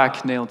that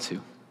plaque nailed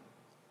to?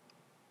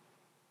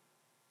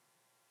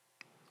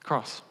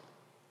 Cross.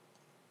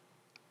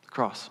 The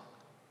cross.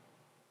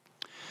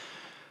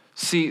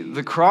 See,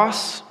 the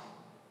cross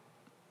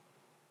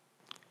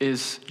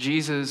is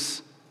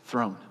Jesus'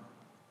 throne.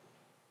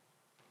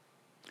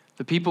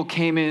 The people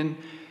came in,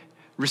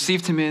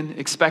 received him in,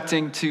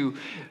 expecting to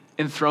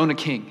enthrone a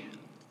king.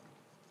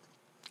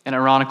 And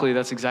ironically,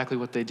 that's exactly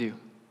what they do.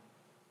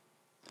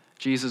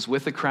 Jesus,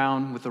 with a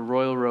crown, with a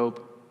royal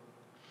robe,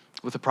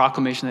 with a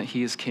proclamation that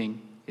he is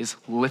king, is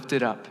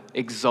lifted up,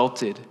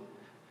 exalted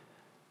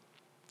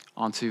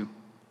onto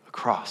a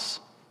cross.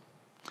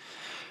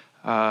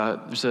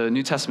 There's a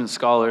New Testament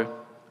scholar,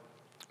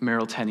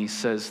 Merrill Tenney,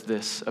 says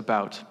this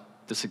about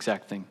this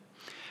exact thing.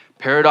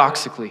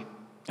 Paradoxically,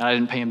 and I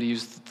didn't pay him to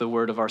use the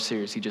word of our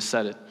series, he just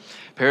said it.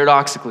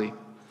 Paradoxically,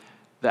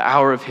 the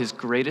hour of his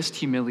greatest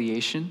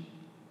humiliation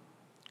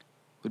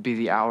would be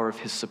the hour of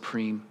his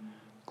supreme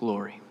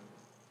glory.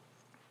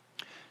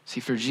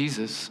 See, for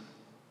Jesus,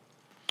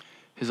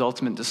 his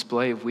ultimate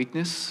display of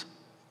weakness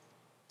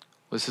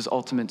was his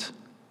ultimate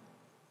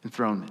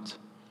enthronement,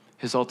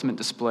 his ultimate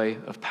display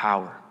of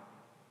power,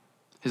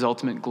 his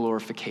ultimate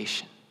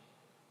glorification.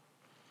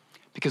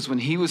 Because when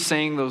he was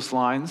saying those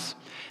lines,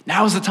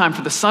 "Now is the time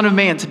for the Son of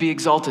Man to be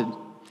exalted,"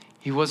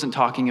 he wasn't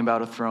talking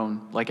about a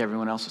throne like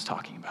everyone else was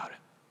talking about it.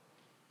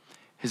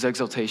 His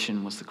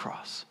exaltation was the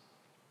cross.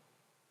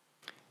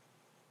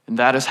 And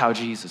that is how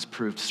Jesus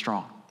proved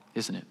strong,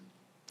 isn't it?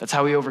 That's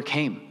how he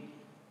overcame,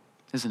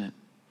 isn't it?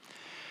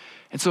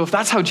 And so if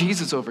that's how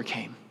Jesus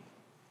overcame,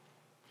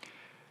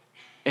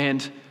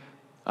 and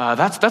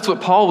that's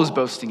what Paul was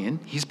boasting in.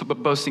 He's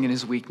boasting in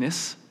his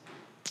weakness.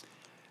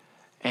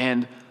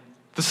 And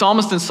the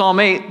psalmist in Psalm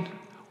 8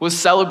 was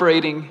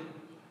celebrating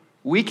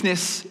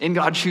weakness in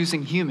God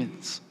choosing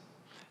humans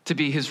to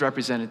be his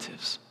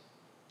representatives.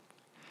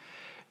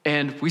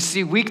 And we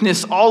see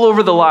weakness all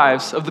over the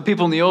lives of the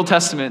people in the Old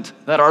Testament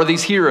that are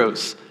these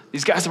heroes.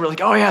 These guys that were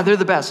like, "Oh yeah, they're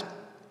the best."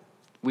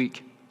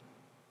 Weak.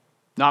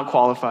 Not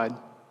qualified.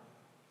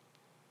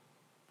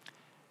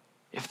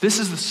 If this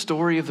is the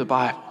story of the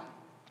Bible,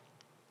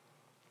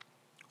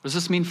 what does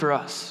this mean for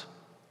us?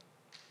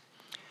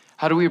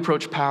 How do we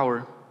approach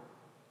power?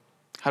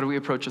 How do we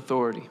approach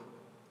authority?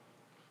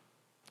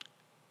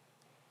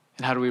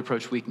 And how do we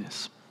approach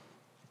weakness?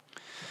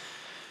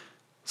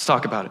 Let's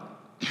talk about it.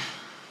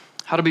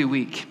 How to be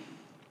weak.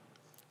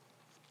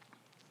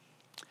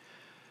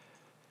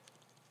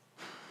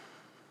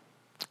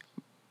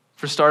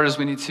 For starters,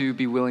 we need to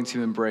be willing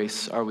to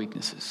embrace our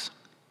weaknesses.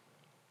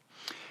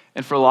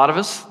 And for a lot of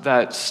us,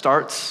 that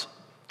starts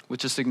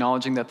with just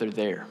acknowledging that they're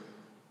there.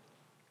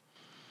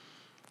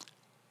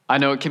 I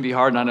know it can be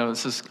hard, and I know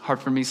this is hard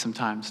for me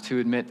sometimes to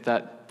admit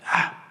that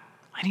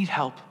I need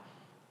help.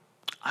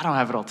 I don't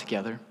have it all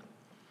together.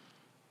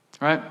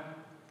 Right?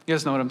 You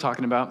guys know what I'm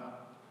talking about.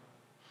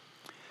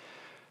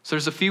 So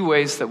there's a few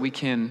ways that we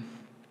can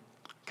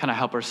kind of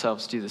help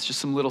ourselves do this, just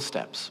some little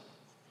steps.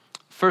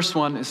 First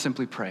one is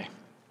simply pray.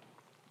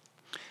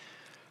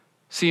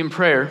 See, in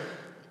prayer,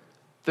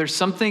 there's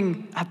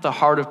something at the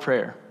heart of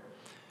prayer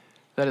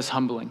that is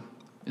humbling,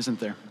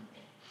 isn't there?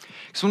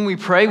 Because when we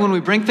pray, when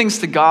we bring things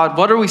to God,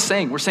 what are we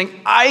saying? We're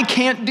saying, "I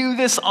can't do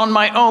this on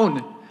my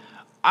own.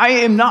 I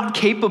am not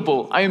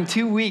capable. I am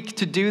too weak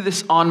to do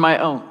this on my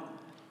own.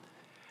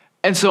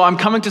 And so I'm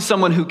coming to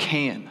someone who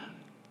can.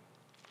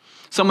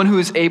 Someone who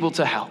is able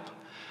to help.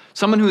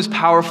 Someone who is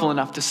powerful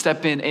enough to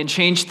step in and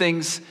change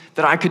things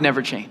that I could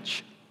never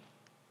change."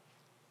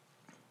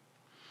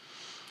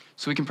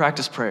 So we can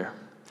practice prayer.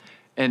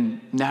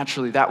 And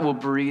naturally, that will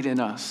breed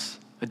in us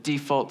a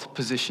default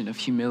position of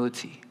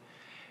humility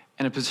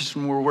and a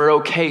position where we're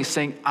okay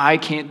saying, "I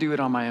can't do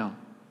it on my own."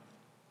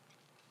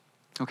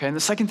 Okay, and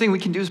the second thing we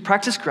can do is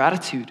practice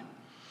gratitude.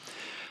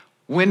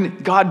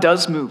 When God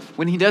does move,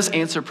 when he does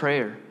answer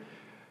prayer,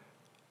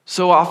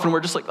 so often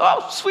we're just like,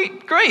 "Oh,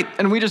 sweet, great."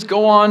 And we just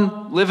go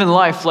on living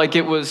life like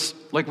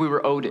we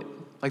were owed it.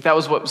 Like that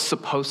was what was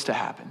supposed to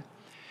happen.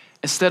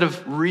 Instead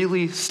of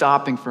really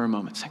stopping for a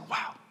moment, saying,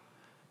 "Wow,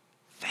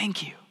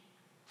 thank you,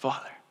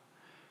 Father.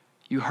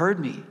 You heard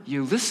me,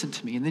 you listened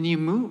to me, and then you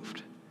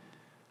moved.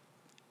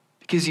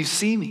 Because you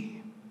see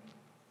me.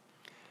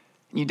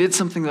 And you did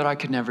something that I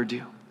could never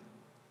do."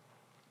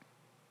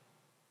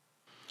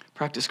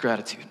 Practice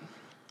gratitude.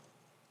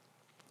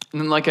 And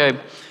then like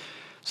I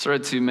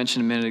started to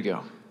mention a minute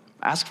ago,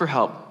 ask for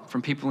help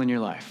from people in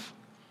your life.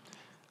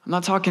 I'm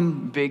not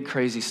talking big,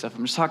 crazy stuff.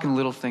 I'm just talking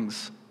little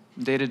things,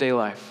 day-to-day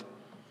life.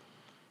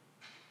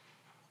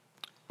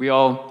 We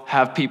all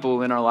have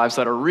people in our lives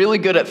that are really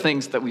good at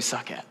things that we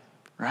suck at,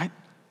 right?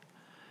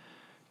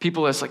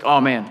 People that's like, oh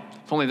man,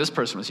 if only this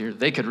person was here,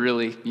 they could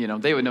really,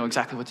 they would know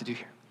exactly what to do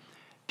here.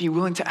 Be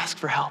willing to ask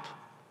for help.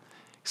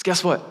 Because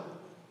guess what?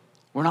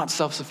 We're not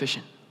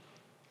self-sufficient.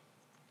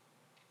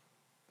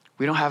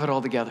 We don't have it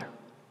all together.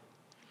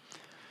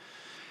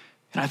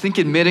 And I think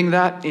admitting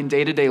that in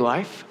day-to-day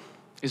life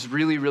is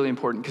really, really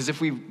important, because if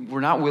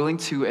we're not willing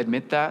to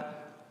admit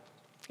that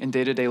in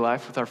day-to-day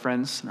life with our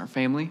friends and our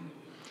family,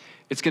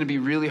 it's going to be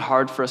really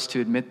hard for us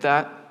to admit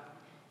that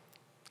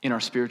in our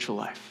spiritual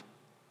life,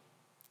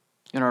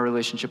 in our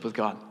relationship with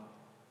God,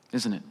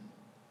 isn't it?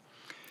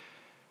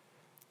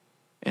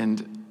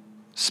 And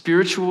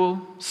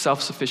spiritual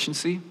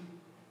self-sufficiency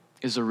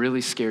is a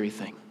really scary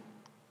thing,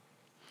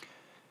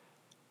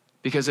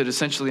 because it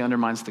essentially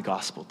undermines the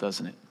gospel,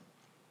 doesn't it?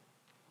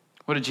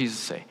 What did Jesus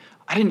say?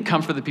 I didn't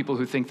come for the people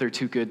who think they're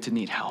too good to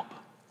need help.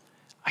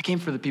 I came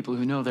for the people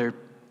who know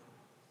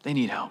they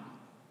need help.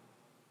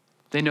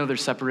 They know they're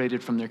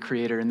separated from their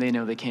Creator, and they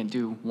know they can't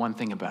do one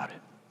thing about it.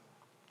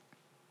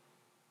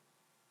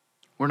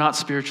 We're not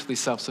spiritually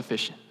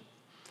self-sufficient.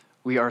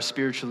 We are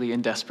spiritually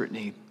in desperate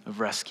need of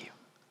rescue.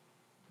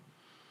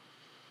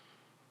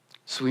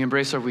 So we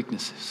embrace our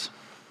weaknesses.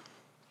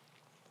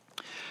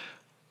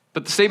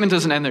 But the statement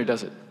doesn't end there,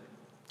 does it?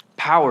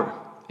 Power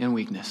in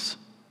weakness.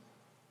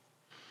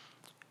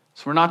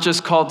 So we're not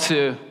just called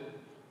to,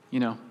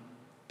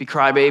 be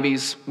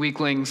crybabies,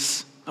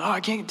 weaklings. Oh,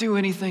 I can't do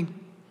anything.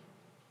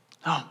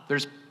 No,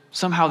 there's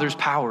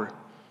power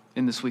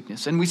in this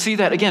weakness. And we see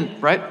that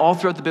again, right? All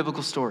throughout the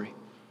biblical story.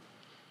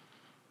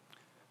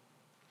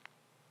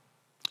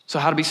 So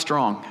how to be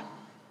strong?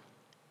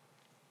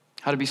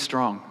 How to be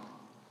strong?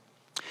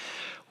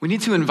 We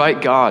need to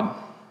invite God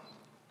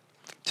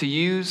to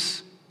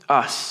use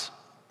us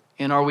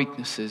in our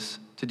weaknesses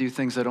to do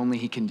things that only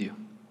He can do.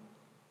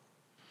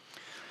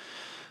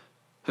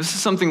 This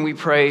is something we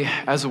pray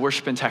as a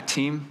worship and tech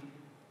team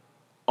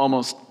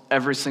almost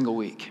every single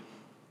week.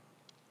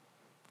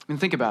 I mean,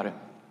 think about it.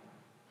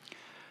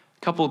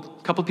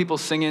 Couple people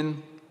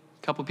singing,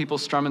 couple people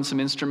strumming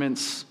some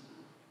instruments,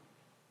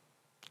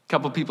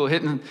 couple people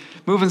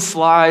moving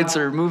slides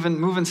or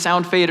moving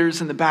sound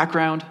faders in the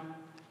background.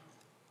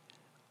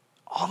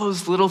 All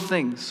those little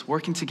things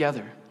working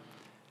together.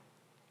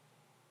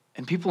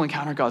 And people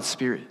encounter God's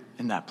Spirit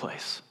in that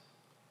place.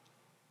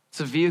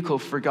 It's a vehicle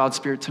for God's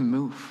Spirit to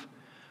move,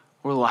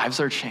 where lives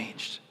are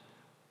changed,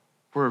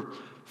 where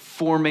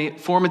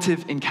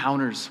formative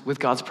encounters with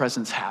God's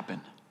presence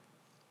happen.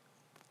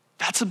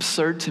 That's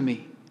absurd to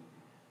me.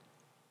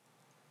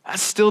 That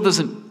still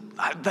doesn't,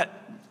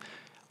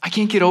 I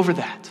can't get over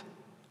that.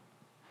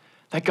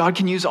 That God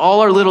can use all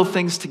our little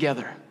things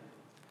together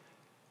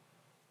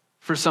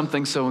for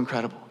something so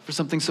incredible, for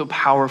something so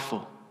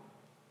powerful.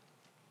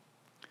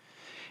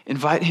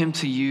 Invite Him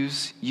to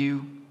use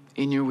you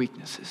in your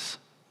weaknesses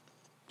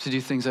to do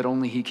things that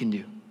only He can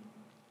do.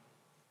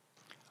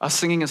 Us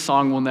singing a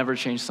song will never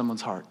change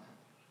someone's heart,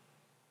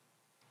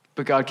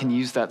 but God can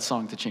use that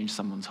song to change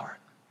someone's heart.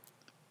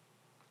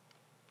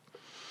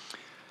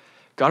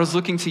 God is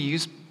looking to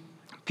use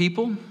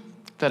people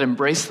that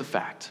embrace the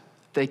fact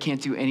they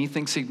can't do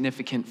anything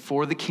significant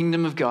for the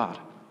kingdom of God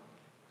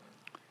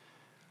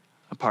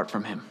apart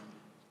from Him.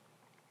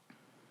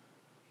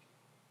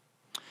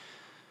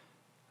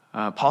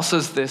 Paul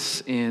says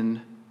this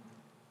in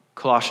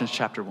Colossians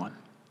chapter 1.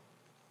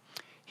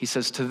 He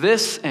says, to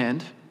this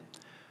end,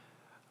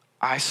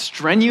 I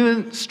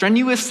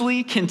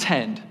strenuously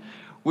contend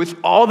with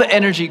all the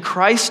energy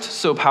Christ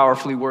so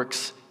powerfully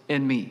works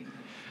in me.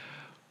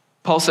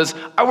 Paul says,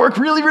 I work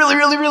really, really,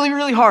 really, really,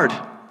 really hard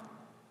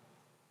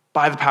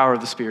by the power of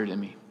the Spirit in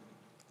me,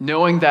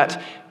 knowing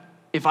that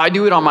if I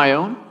do it on my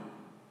own,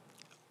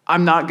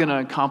 I'm not going to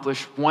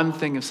accomplish one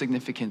thing of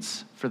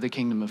significance for the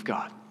kingdom of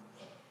God.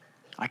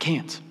 I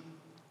can't.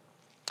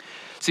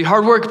 See,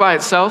 hard work by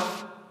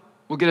itself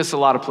will get us a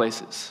lot of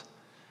places.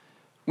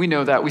 We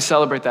know that. We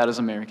celebrate that as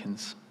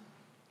Americans.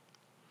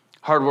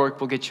 Hard work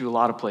will get you a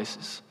lot of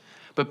places.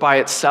 But by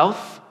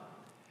itself,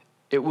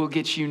 it will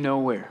get you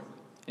nowhere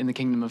in the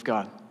kingdom of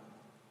God.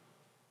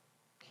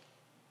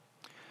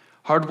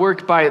 Hard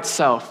work by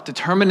itself,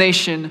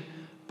 determination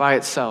by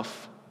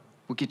itself,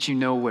 will get you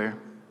nowhere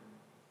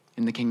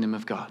in the kingdom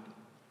of God.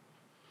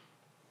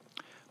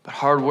 But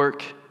hard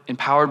work,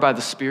 empowered by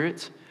the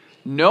Spirit,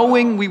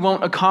 knowing we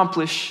won't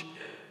accomplish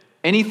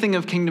anything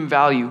of kingdom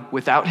value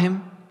without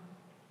Him,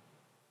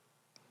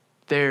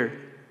 there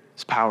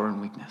is power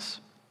in weakness.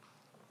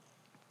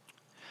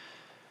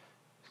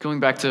 Going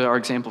back to our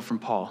example from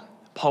Paul.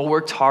 Paul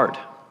worked hard,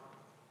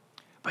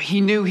 but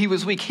he knew he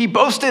was weak. He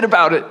boasted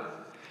about it.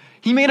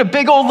 He made a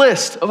big old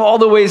list of all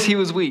the ways he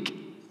was weak.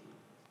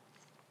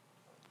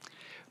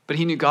 But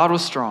he knew God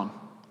was strong.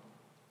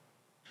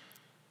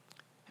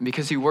 And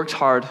because he worked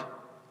hard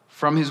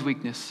from his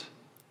weakness,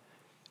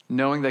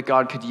 knowing that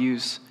God could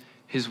use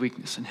his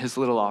weakness and his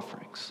little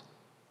offerings,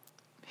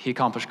 he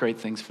accomplished great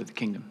things for the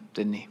kingdom,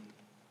 didn't he?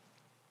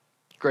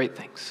 Great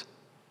things.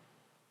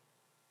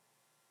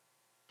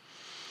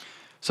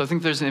 So I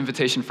think there's an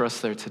invitation for us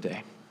there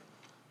today.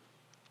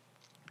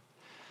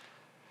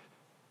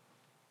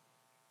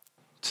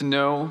 to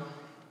know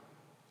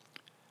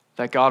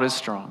that God is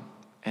strong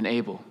and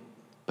able,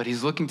 but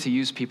he's looking to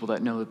use people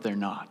that know that they're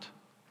not.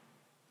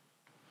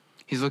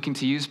 He's looking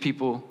to use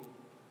people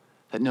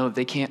that know that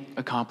they can't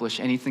accomplish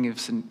anything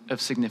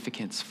of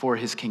significance for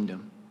his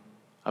kingdom,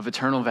 of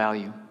eternal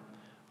value,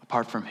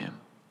 apart from him.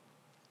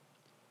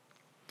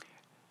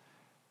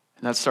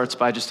 And that starts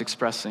by just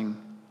expressing,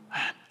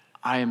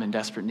 I am in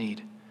desperate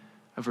need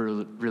of a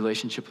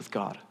relationship with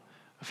God,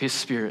 of his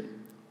Spirit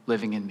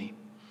living in me.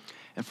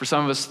 And for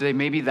some of us today,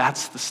 maybe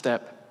that's the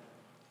step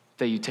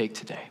that you take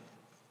today.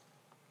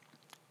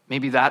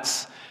 Maybe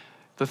that's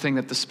the thing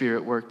that the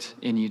Spirit worked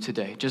in you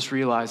today, just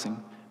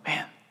realizing,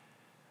 man,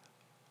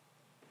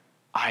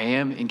 I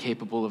am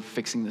incapable of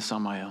fixing this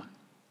on my own.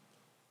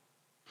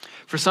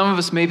 For some of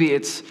us, maybe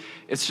it's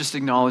just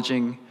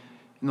acknowledging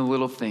in the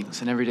little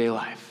things in everyday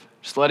life,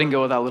 just letting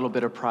go of that little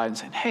bit of pride and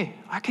saying, hey,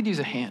 I could use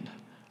a hand.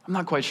 I'm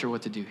not quite sure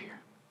what to do here.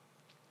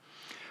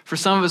 For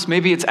some of us,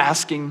 maybe it's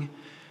asking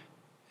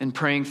and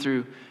praying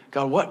through,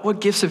 God, what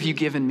gifts have you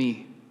given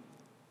me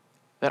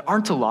that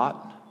aren't a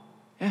lot?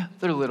 Yeah,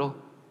 they're little.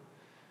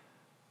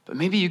 But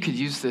maybe you could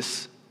use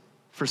this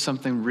for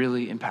something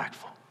really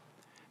impactful.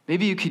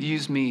 Maybe you could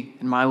use me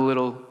and my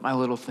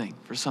little thing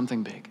for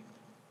something big.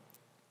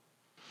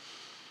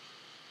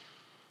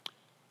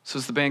 So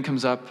as the band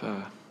comes up,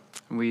 and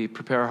we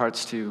prepare our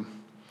hearts to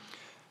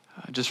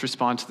just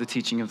respond to the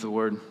teaching of the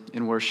word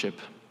in worship,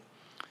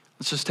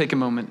 let's just take a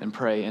moment and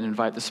pray and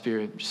invite the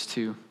Spirit just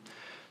to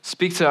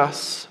speak to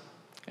us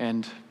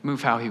and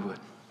move how he would.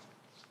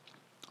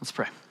 Let's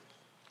pray.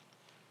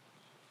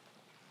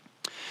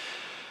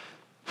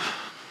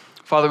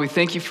 Father, we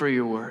thank you for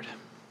your word,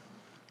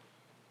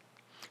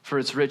 for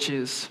its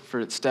riches, for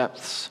its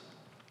depths.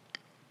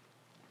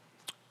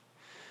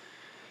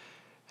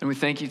 And we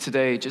thank you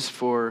today just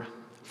for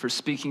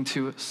speaking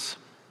to us.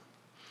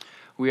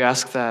 We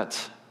ask that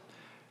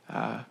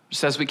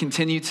just as we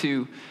continue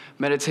to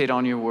meditate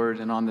on your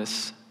word and on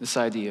this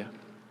idea,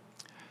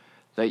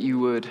 that you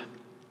would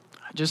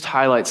just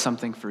highlight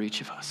something for each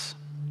of us.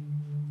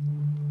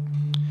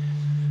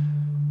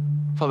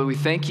 Father, we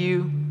thank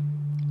you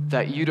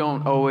that you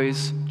don't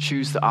always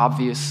choose the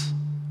obvious,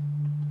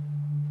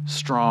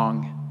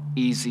 strong,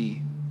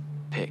 easy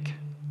pick.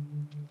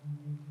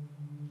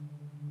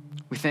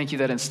 We thank you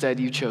that instead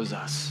you chose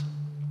us.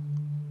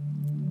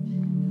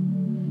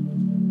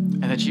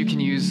 And that you can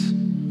use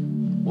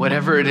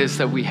whatever it is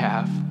that we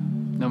have,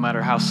 no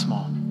matter how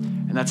small.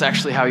 And that's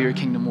actually how your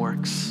kingdom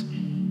works.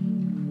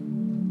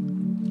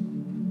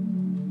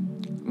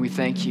 We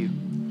thank you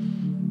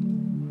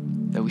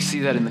that we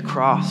see that in the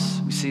cross,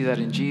 we see that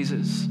in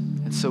Jesus,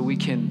 and so we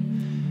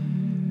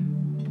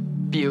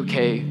can be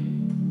okay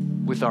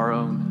with our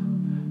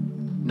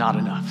own not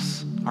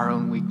enoughs, our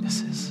own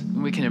weaknesses,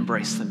 and we can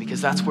embrace them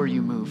because that's where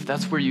you move,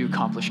 that's where you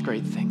accomplish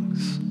great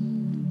things.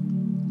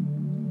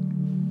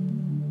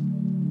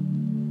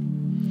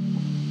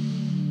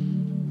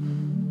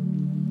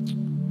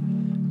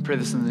 I pray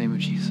this in the name of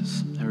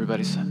Jesus.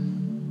 Everybody said,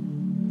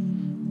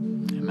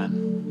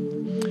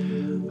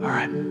 amen. All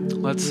right,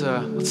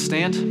 let's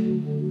stand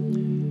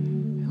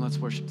and let's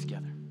worship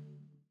together.